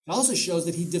 It also shows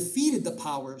that he defeated the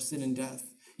power of sin and death.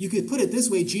 You could put it this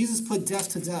way, Jesus put death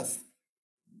to death.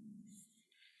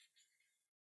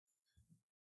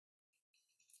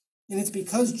 And it's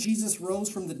because Jesus rose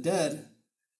from the dead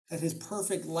that his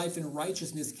perfect life and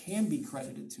righteousness can be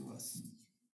credited to us.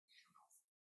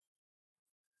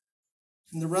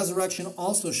 And the resurrection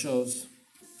also shows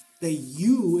that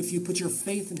you, if you put your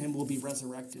faith in him, will be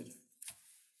resurrected.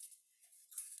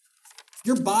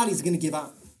 Your body's going to give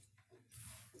out.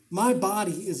 My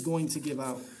body is going to give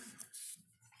out.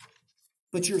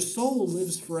 But your soul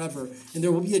lives forever. And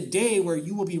there will be a day where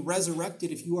you will be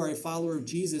resurrected if you are a follower of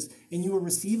Jesus, and you will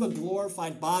receive a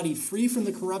glorified body free from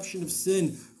the corruption of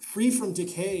sin, free from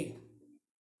decay.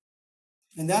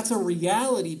 And that's a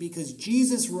reality because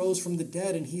Jesus rose from the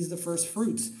dead and he's the first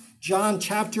fruits. John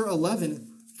chapter 11,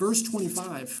 verse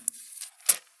 25.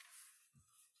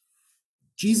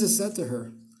 Jesus said to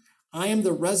her, I am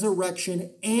the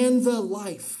resurrection and the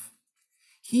life.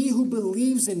 He who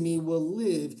believes in me will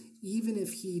live even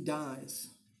if he dies.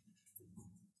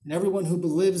 And everyone who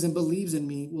believes in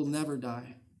me will never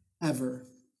die, ever.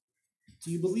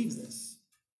 Do you believe this?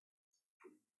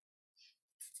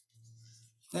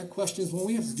 That question is one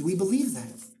we have to, do we believe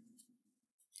that?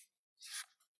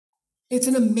 It's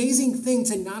an amazing thing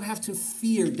to not have to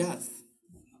fear death.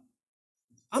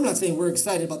 I'm not saying we're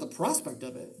excited about the prospect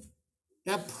of it.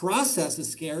 That process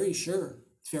is scary, sure.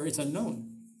 It's unknown.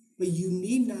 But you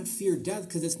need not fear death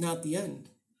because it's not the end.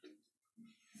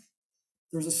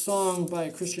 There was a song by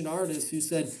a Christian artist who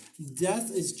said,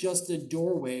 death is just a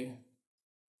doorway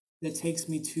that takes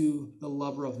me to the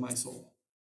lover of my soul.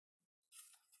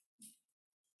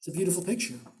 It's a beautiful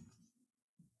picture.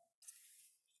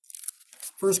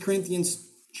 1 Corinthians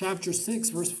chapter 6,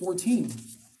 verse 14.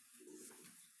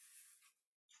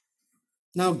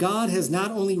 Now God has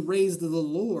not only raised the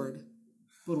Lord,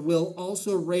 but will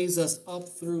also raise us up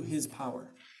through his power.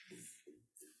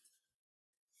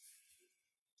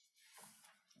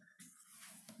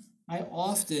 I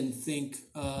often think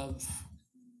of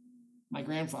my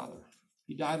grandfather.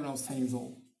 He died when I was 10 years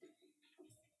old.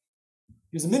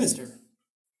 He was a minister.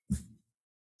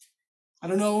 I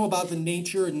don't know about the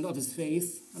nature of his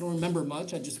faith. I don't remember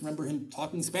much. I just remember him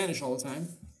talking Spanish all the time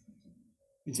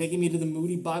and taking me to the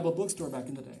Moody Bible bookstore back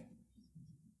in the day.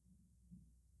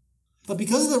 But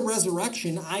because of the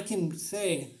resurrection, I can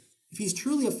say, if he's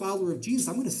truly a follower of Jesus,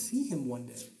 I'm going to see him one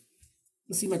day. I'm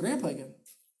going to see my grandpa again.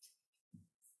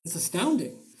 It's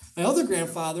astounding. My other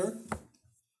grandfather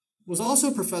was also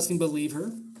a professing believer.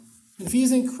 And if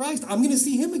he's in Christ, I'm going to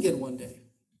see him again one day.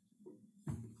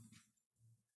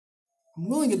 I'm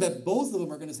willing to bet both of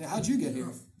them are going to say, how'd you get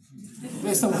here?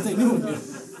 Based on what they knew of you.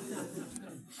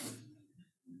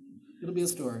 It'll be a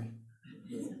story.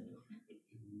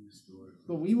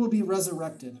 But we will be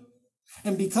resurrected.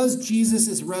 And because Jesus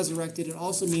is resurrected, it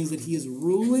also means that he is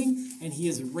ruling and he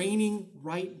is reigning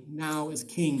right now as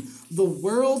king. The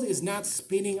world is not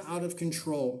spinning out of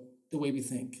control the way we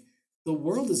think. The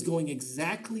world is going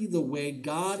exactly the way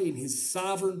God in his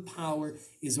sovereign power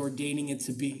is ordaining it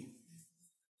to be.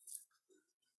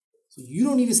 So you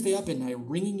don't need to stay up at night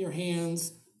wringing your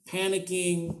hands,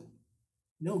 panicking.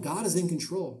 No, God is in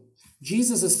control.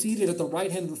 Jesus is seated at the right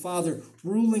hand of the Father,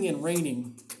 ruling and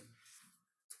reigning.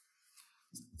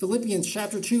 Philippians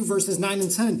chapter 2, verses 9 and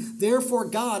 10. Therefore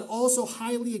God also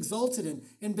highly exalted him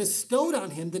and bestowed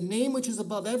on him the name which is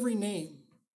above every name.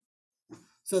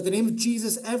 So at the name of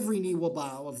Jesus, every knee will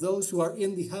bow of those who are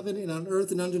in the heaven and on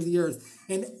earth and under the earth.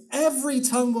 And every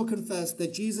tongue will confess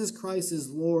that Jesus Christ is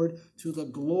Lord to the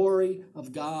glory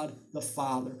of God the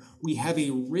Father. We have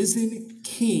a risen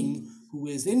King who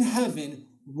is in heaven,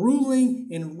 ruling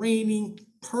and reigning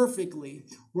perfectly,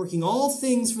 working all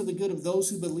things for the good of those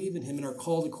who believe in him and are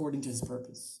called according to his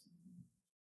purpose.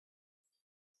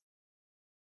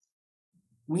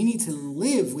 We need to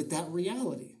live with that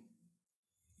reality.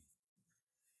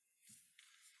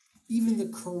 Even the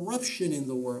corruption in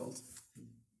the world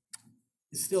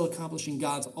is still accomplishing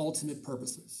God's ultimate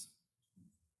purposes.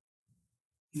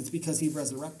 And it's because he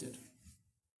resurrected.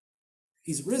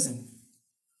 He's risen.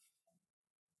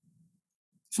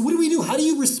 So what do we do? How do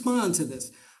you respond to this?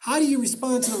 How do you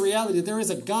respond to the reality that there is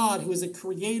a God who is a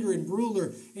creator and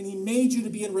ruler, and he made you to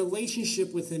be in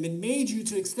relationship with him and made you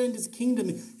to extend his kingdom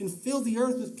and fill the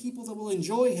earth with people that will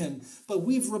enjoy him? But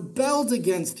we've rebelled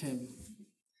against him.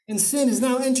 And sin has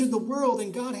now entered the world,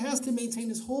 and God has to maintain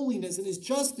his holiness and his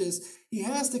justice. He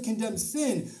has to condemn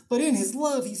sin. But in his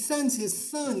love, he sends his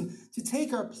son to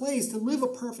take our place, to live a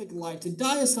perfect life, to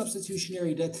die a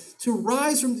substitutionary death, to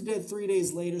rise from the dead 3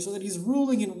 days later so that he's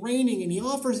ruling and reigning, and he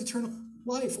offers eternal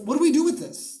life. What do we do with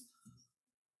this?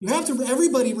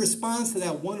 Everybody responds to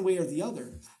that one way or the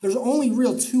other. There's only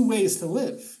real two ways to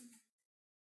live.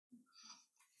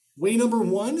 Way number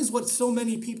one is what so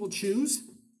many people choose.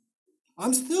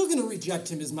 I'm still going to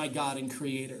reject him as my God and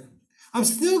creator. I'm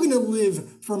still going to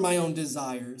live for my own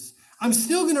desires. I'm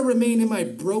still going to remain in my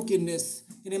brokenness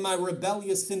and in my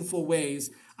rebellious, sinful ways.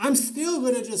 I'm still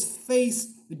going to just face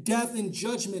death and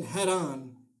judgment head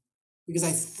on because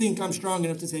I think I'm strong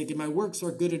enough to take it. My works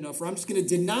are good enough. Or I'm just going to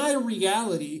deny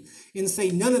reality and say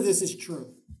none of this is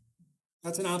true.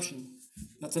 That's an option.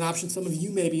 That's an option some of you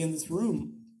maybe in this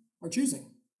room are choosing.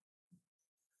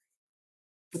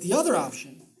 But the other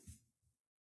option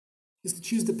is to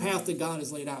choose the path that God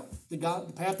has laid out, the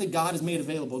path that God has made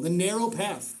available, the narrow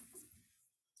path.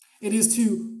 It is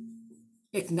to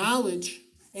acknowledge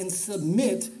and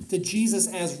submit to Jesus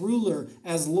as ruler,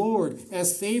 as Lord,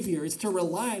 as Savior. It's to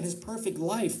rely on his perfect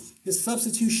life, his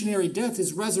substitutionary death,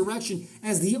 his resurrection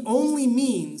as the only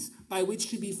means by which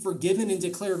to be forgiven and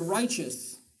declared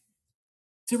righteous,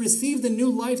 to receive the new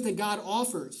life that God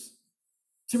offers,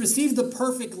 to receive the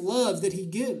perfect love that he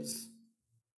gives,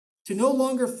 to no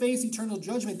longer face eternal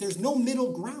judgment. There's no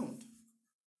middle ground.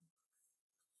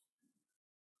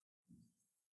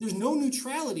 There's no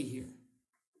neutrality here.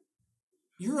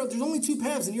 There's only two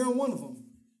paths, and you're on one of them.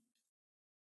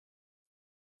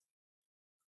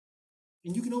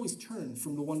 And you can always turn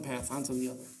from the one path onto the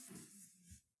other.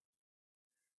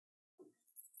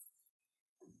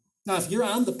 Now, if you're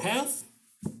on the path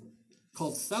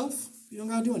called self, you don't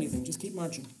got to do anything. Just keep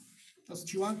marching. That's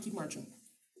what you want, keep marching.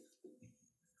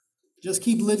 Just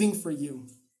keep living for you.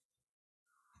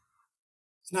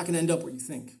 It's not going to end up where you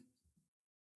think.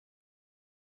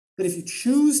 But if you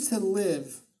choose to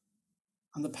live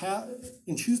on the path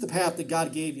and choose the path that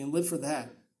God gave you and live for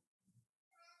that,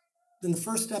 then the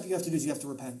first step you have to do is you have to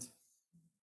repent.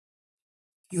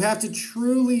 You have to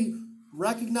truly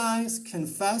recognize,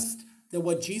 confess that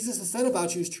what Jesus has said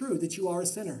about you is true, that you are a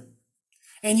sinner.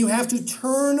 And you have to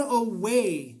turn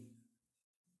away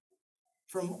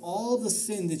from all the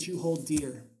sin that you hold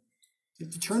dear. You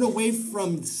have to turn away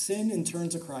from sin and turn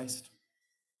to Christ.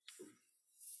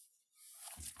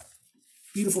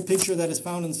 Beautiful picture that is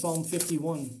found in Psalm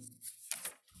 51.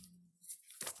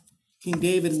 King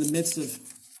David, in the midst of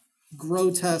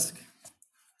grotesque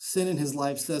sin in his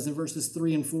life, says in verses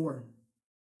 3 and 4,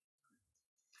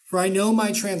 "For I know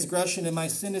my transgression, and my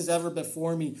sin is ever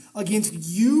before me. Against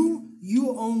you,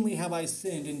 you only have I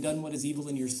sinned and done what is evil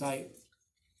in your sight."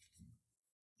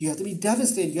 You have to be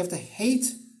devastated. You have to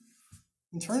hate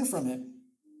and turn from it.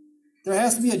 There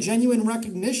has to be a genuine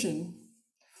recognition,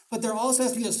 but there also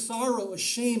has to be a sorrow, a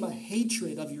shame, a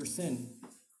hatred of your sin.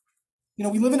 You know,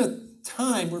 we live in a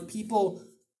time where people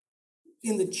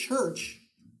in the church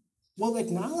will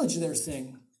acknowledge their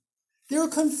sin. They'll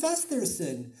confess their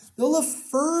sin. They'll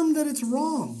affirm that it's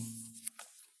wrong,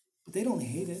 but they don't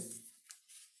hate it.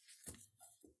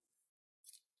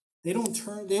 They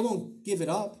won't give it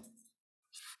up.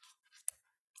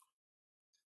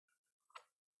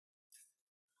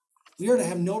 We are to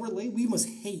have no relate. We must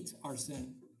hate our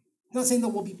sin. I'm not saying that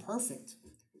we'll be perfect,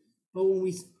 but when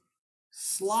we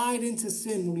slide into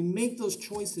sin, when we make those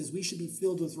choices, we should be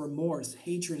filled with remorse,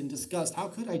 hatred, and disgust. How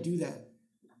could I do that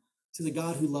to the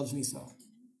God who loves me so?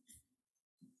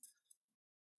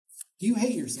 Do you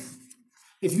hate your sin?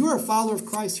 If you are a follower of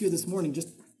Christ here this morning, do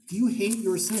you hate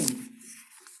your sin?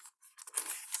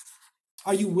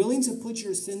 Are you willing to put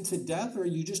your sin to death, or are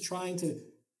you just trying to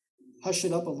hush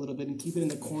it up a little bit and keep it in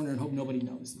the corner and hope nobody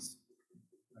notices?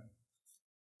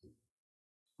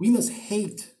 We must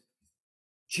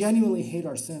genuinely hate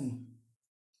our sin.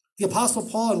 The Apostle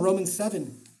Paul in Romans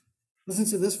 7, listen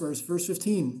to this verse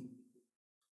 15.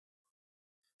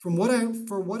 For what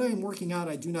I am working out,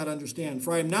 I do not understand.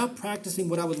 For I am not practicing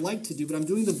what I would like to do, but I'm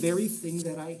doing the very thing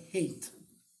that I hate.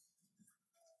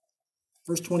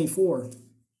 Verse 24.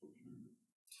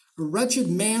 A wretched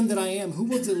man that I am, who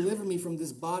will deliver me from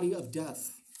this body of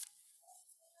death?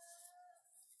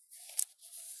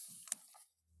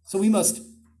 So we must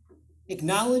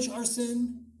acknowledge our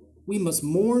sin. We must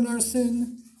mourn our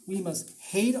sin. We must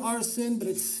hate our sin, but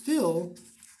it's still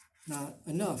not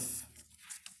enough.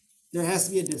 There has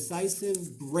to be a decisive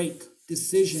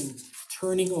decision,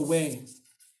 turning away.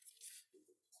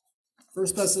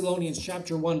 1 Thessalonians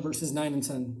chapter 1, verses 9 and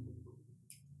 10.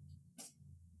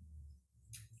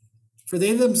 For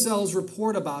they themselves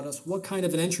report about us what kind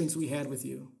of an entrance we had with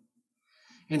you,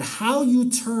 and how you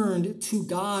turned to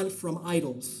God from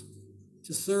idols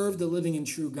to serve the living and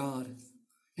true God,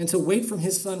 and to wait from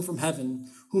his Son from heaven,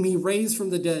 whom he raised from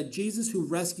the dead, Jesus, who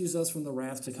rescues us from the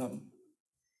wrath to come.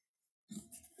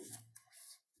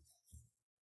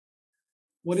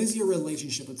 What is your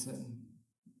relationship with sin?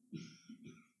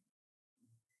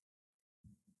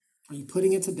 Are you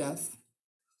putting it to death?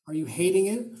 Are you hating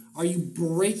it? Are you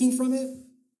breaking from it?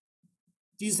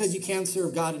 Jesus says you can't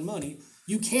serve God and money.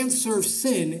 You can't serve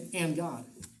sin and God.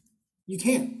 You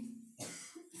can't.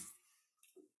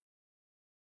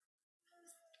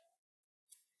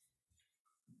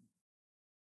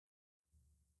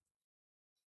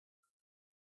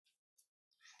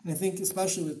 And I think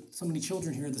especially with so many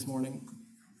children here this morning,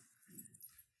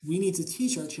 we need to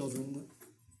teach our children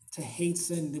to hate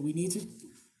sin, that we need to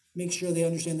make sure they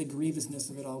understand the grievousness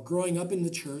of it all. Growing up in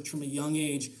the church from a young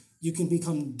age, you can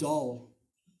become dull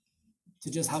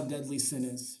to just how deadly sin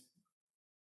is.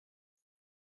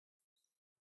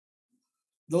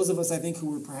 Those of us, I think,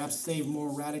 who were perhaps saved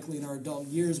more radically in our adult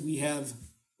years, we have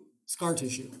scar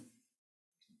tissue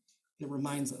that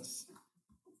reminds us.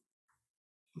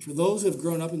 But for those who have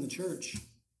grown up in the church,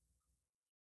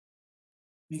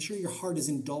 Make sure your heart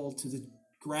isn't dulled to the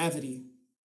gravity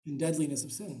and deadliness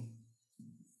of sin.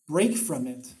 Break from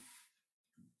it.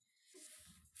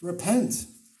 Repent.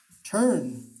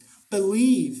 Turn.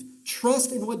 Believe.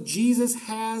 Trust in what Jesus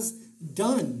has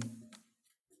done.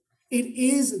 It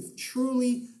is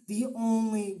truly the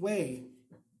only way.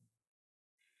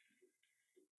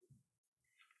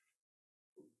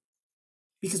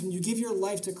 Because when you give your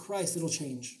life to Christ, it'll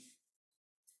change.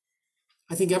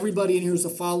 I think everybody in here who's a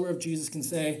follower of Jesus can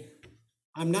say,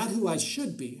 I'm not who I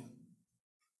should be.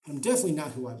 I'm definitely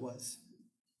not who I was.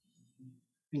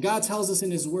 And God tells us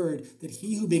in his word that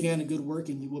he who began a good work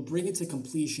in you will bring it to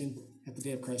completion at the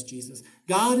day of Christ Jesus.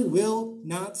 God will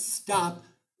not stop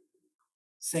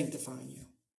sanctifying you.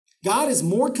 God is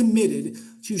more committed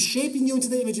to shaping you into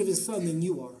the image of his son than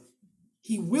you are.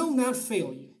 He will not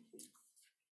fail you.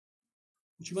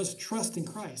 But you must trust in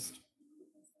Christ.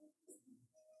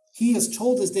 He has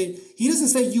told us that he doesn't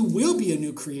say you will be a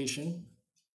new creation.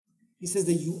 He says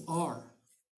that you are.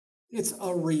 It's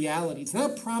a reality. It's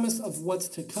not a promise of what's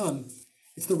to come.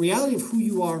 It's the reality of who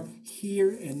you are here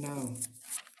and now.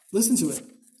 Listen to it.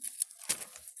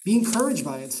 Be encouraged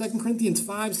by it. 2 Corinthians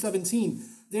 5:17.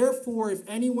 Therefore, if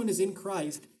anyone is in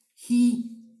Christ, he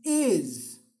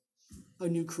is a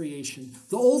new creation.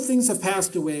 The old things have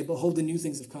passed away, behold, the new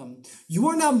things have come. You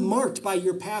are not marked by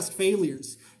your past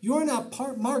failures. You are not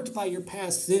marked by your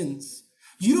past sins.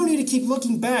 You don't need to keep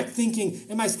looking back thinking,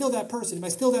 am I still that person? Am I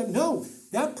still that? No,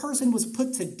 that person was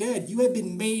put to death. You have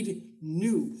been made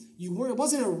new. It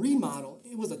wasn't a remodel.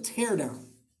 It was a teardown.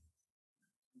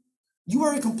 You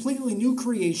are a completely new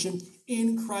creation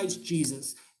in Christ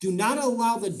Jesus. Do not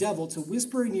allow the devil to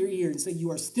whisper in your ear and say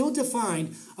you are still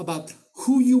defined about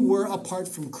who you were apart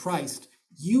from Christ.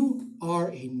 You are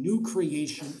a new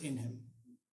creation in him.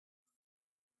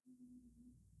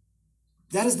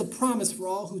 That is the promise for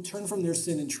all who turn from their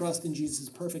sin and trust in Jesus'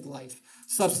 perfect life,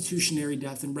 substitutionary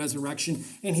death, and resurrection.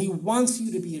 And he wants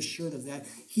you to be assured of that.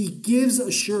 He gives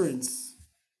assurance.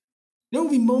 There will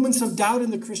be moments of doubt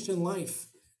in the Christian life,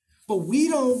 but we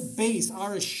don't base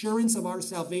our assurance of our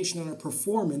salvation on our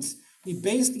performance. We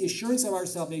base the assurance of our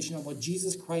salvation on what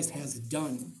Jesus Christ has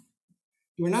done.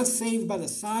 You are not saved by the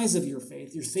size of your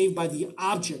faith. You're saved by the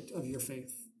object of your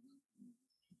faith.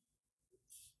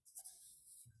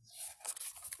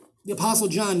 The Apostle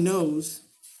John knows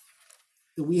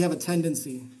that we have a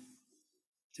tendency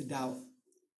to doubt.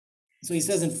 So he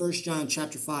says in 1 John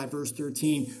chapter 5, verse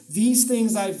 13, these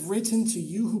things I've written to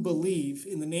you who believe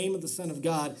in the name of the Son of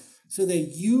God, so that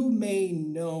you may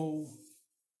know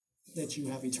that you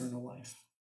have eternal life.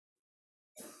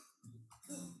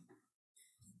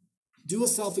 Do a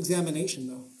self-examination,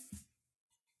 though.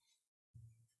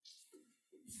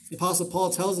 The Apostle Paul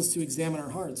tells us to examine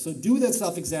our hearts. So do that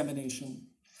self-examination.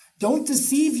 Don't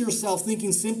deceive yourself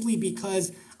thinking simply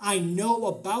because I know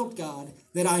about God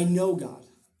that I know God.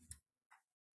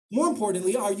 More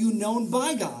importantly, are you known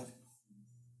by God?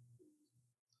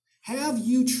 Have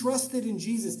you trusted in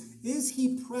Jesus? Is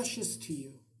he precious to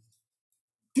you?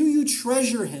 Do you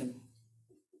treasure him?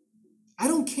 I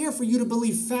don't care for you to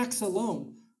believe facts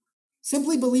alone.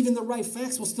 Simply believing the right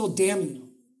facts will still damn you.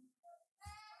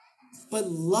 But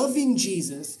loving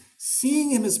Jesus,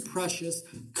 seeing him as precious,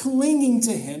 clinging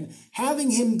to him,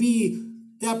 having him be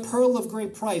that pearl of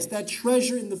great price, that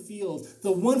treasure in the field,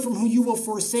 the one from whom you will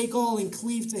forsake all and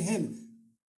cleave to him.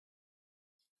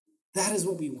 That is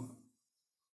what we want.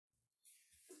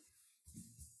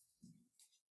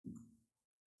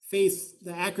 Faith,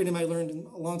 the acronym I learned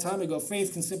a long time ago,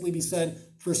 faith can simply be said,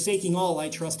 forsaking all, I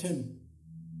trust him.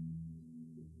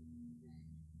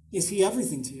 Is he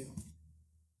everything to you?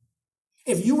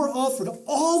 If you were offered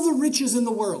all the riches in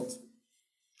the world,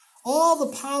 all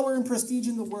the power and prestige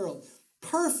in the world,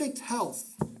 perfect health,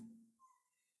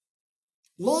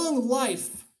 long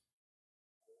life,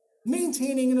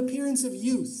 maintaining an appearance of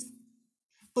youth,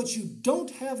 but you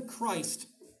don't have Christ,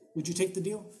 would you take the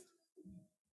deal?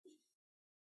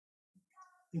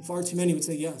 And far too many would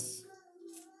say yes.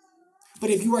 But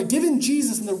if you are given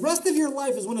Jesus and the rest of your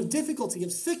life is one of difficulty,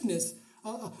 of sickness,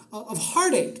 of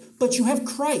heartache, but you have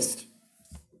Christ,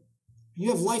 you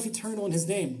have life eternal in his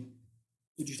name,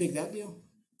 would you take that deal?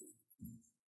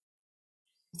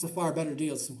 It's a far better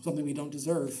deal. It's something we don't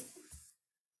deserve.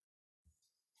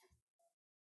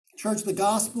 Church, the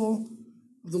gospel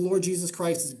of the Lord Jesus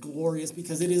Christ is glorious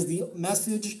because it is the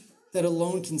message that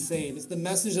alone can save. It's the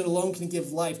message that alone can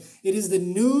give life. It is the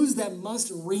news that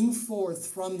must ring forth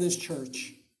from this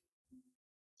church.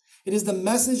 It is the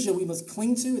message that we must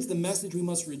cling to. It's the message we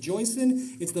must rejoice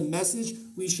in. It's the message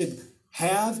we should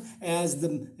have as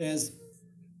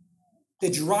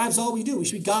that drives all we do. We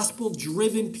should be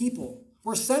gospel-driven people.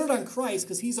 We're centered on Christ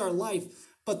because he's our life,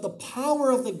 but the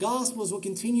power of the gospel is what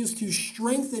continues to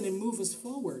strengthen and move us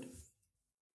forward.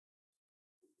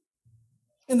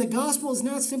 And the gospel is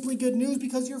not simply good news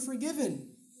because you're forgiven,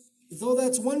 though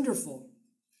that's wonderful.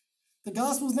 The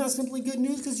gospel is not simply good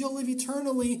news because you'll live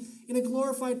eternally in a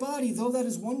glorified body, though that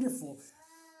is wonderful.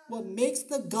 What makes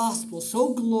the gospel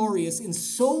so glorious and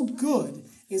so good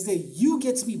is that you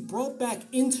get to be brought back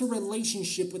into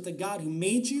relationship with the God who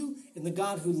made you and the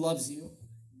God who loves you.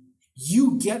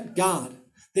 You get God.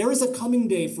 There is a coming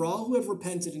day for all who have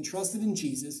repented and trusted in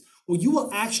Jesus where you will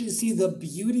actually see the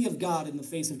beauty of God in the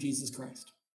face of Jesus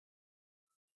Christ.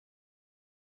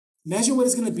 Imagine what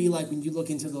it's going to be like when you look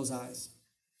into those eyes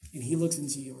and he looks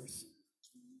into yours.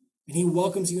 And he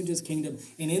welcomes you into his kingdom.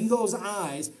 And in those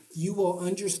eyes, you will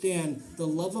understand the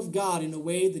love of God in a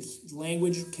way that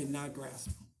language cannot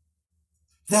grasp.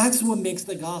 That's what makes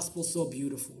the gospel so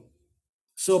beautiful,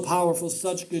 so powerful,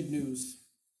 such good news.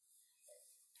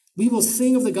 We will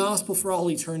sing of the gospel for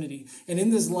all eternity. And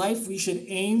in this life, we should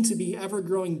aim to be ever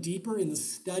growing deeper in the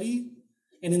study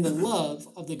and in the love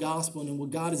of the gospel and in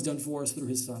what God has done for us through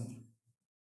his Son.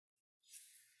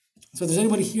 So if there's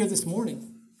anybody here this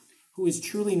morning who is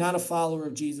truly not a follower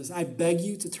of Jesus, I beg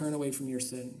you to turn away from your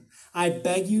sin. I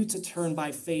beg you to turn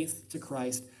by faith to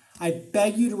Christ. I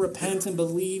beg you to repent and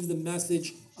believe the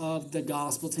message of the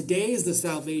gospel. Today is the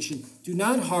salvation. Do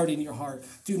not harden your heart.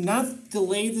 Do not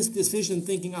delay this decision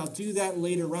thinking I'll do that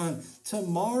later on.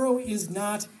 Tomorrow is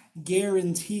not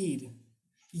guaranteed.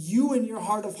 You in your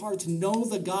heart of hearts know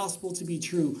the gospel to be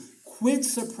true. Quit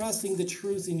suppressing the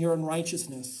truth in your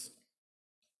unrighteousness.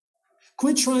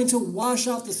 Quit trying to wash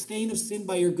out the stain of sin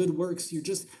by your good works. You're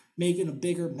just making a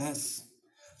bigger mess.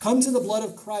 Come to the blood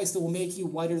of Christ that will make you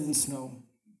whiter than snow.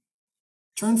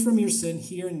 Turn from your sin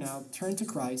here and now. Turn to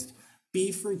Christ.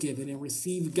 Be forgiven and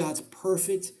receive God's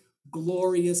perfect,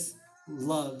 glorious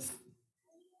love.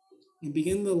 And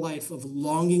begin the life of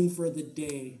longing for the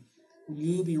day when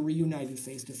you will be reunited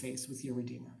face to face with your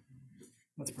Redeemer.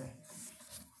 Let's pray.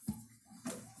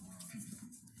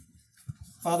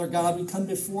 Father God, we come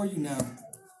before you now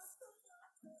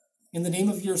in the name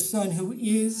of your Son, who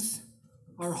is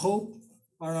our hope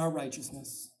and our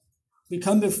righteousness. We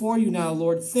come before you now,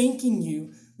 Lord, thanking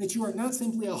you that you are not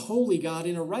simply a holy God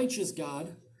and a righteous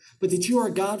God, but that you are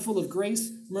a God full of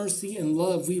grace, mercy, and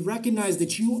love. We recognize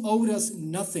that you owed us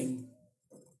nothing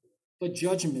but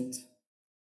judgment,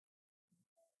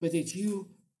 but that you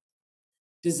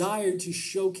desired to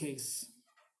showcase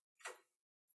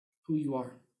who you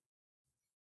are.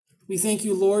 We thank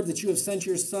you, Lord, that you have sent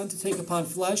your Son to take upon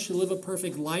flesh, to live a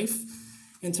perfect life,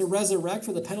 and to resurrect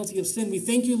for the penalty of sin. We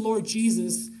thank you, Lord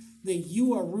Jesus, that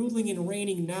you are ruling and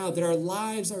reigning now, that our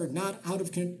lives are not out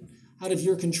of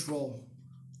your control.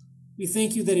 We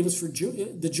thank you that it was for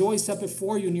the joy set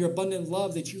before you and your abundant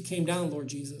love that you came down, Lord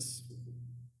Jesus.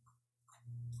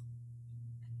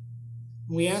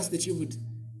 And we ask that you would,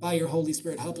 by your Holy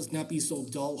Spirit, help us not be so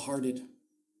dull-hearted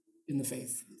in the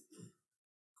faith.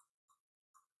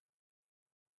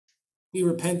 We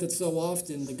repent that so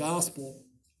often the gospel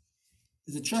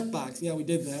is a checkbox. Yeah, we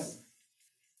did that.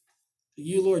 But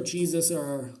you, Lord Jesus,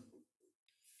 are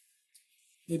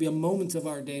maybe a moment of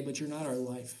our day, but you're not our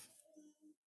life.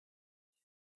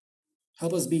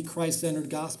 Help us be Christ-centered,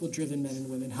 gospel-driven men and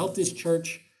women. Help this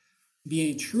church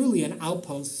be truly an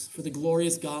outpost for the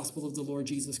glorious gospel of the Lord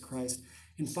Jesus Christ.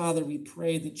 And Father, we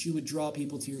pray that you would draw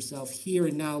people to yourself here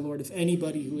and now, Lord. If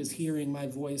anybody who is hearing my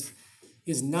voice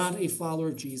is not a follower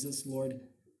of Jesus, Lord,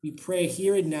 we pray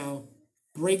here and now,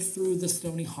 break through the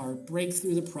stony heart, break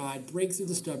through the pride, break through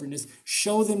the stubbornness,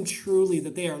 show them truly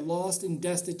that they are lost and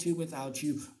destitute without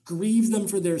you, grieve them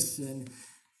for their sin,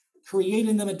 create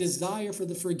in them a desire for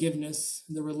the forgiveness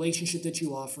and the relationship that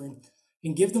you offer,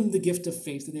 and give them the gift of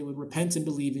faith that they would repent and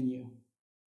believe in you.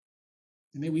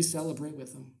 And may we celebrate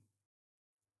with them.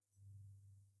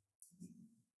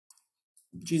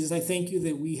 Jesus, I thank you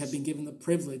that we have been given the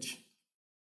privilege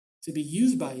to be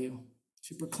used by you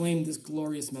to proclaim this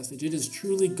glorious message. It is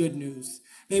truly good news.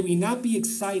 May we not be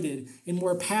excited and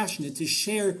more passionate to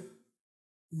share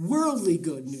worldly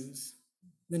good news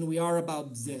than we are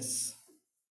about this.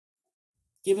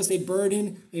 Give us a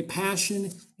burden, a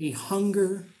passion, a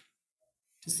hunger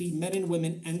to see men and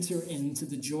women enter into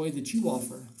the joy that you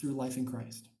offer through life in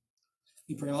Christ.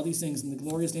 We pray all these things in the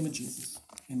glorious name of Jesus.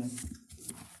 Amen.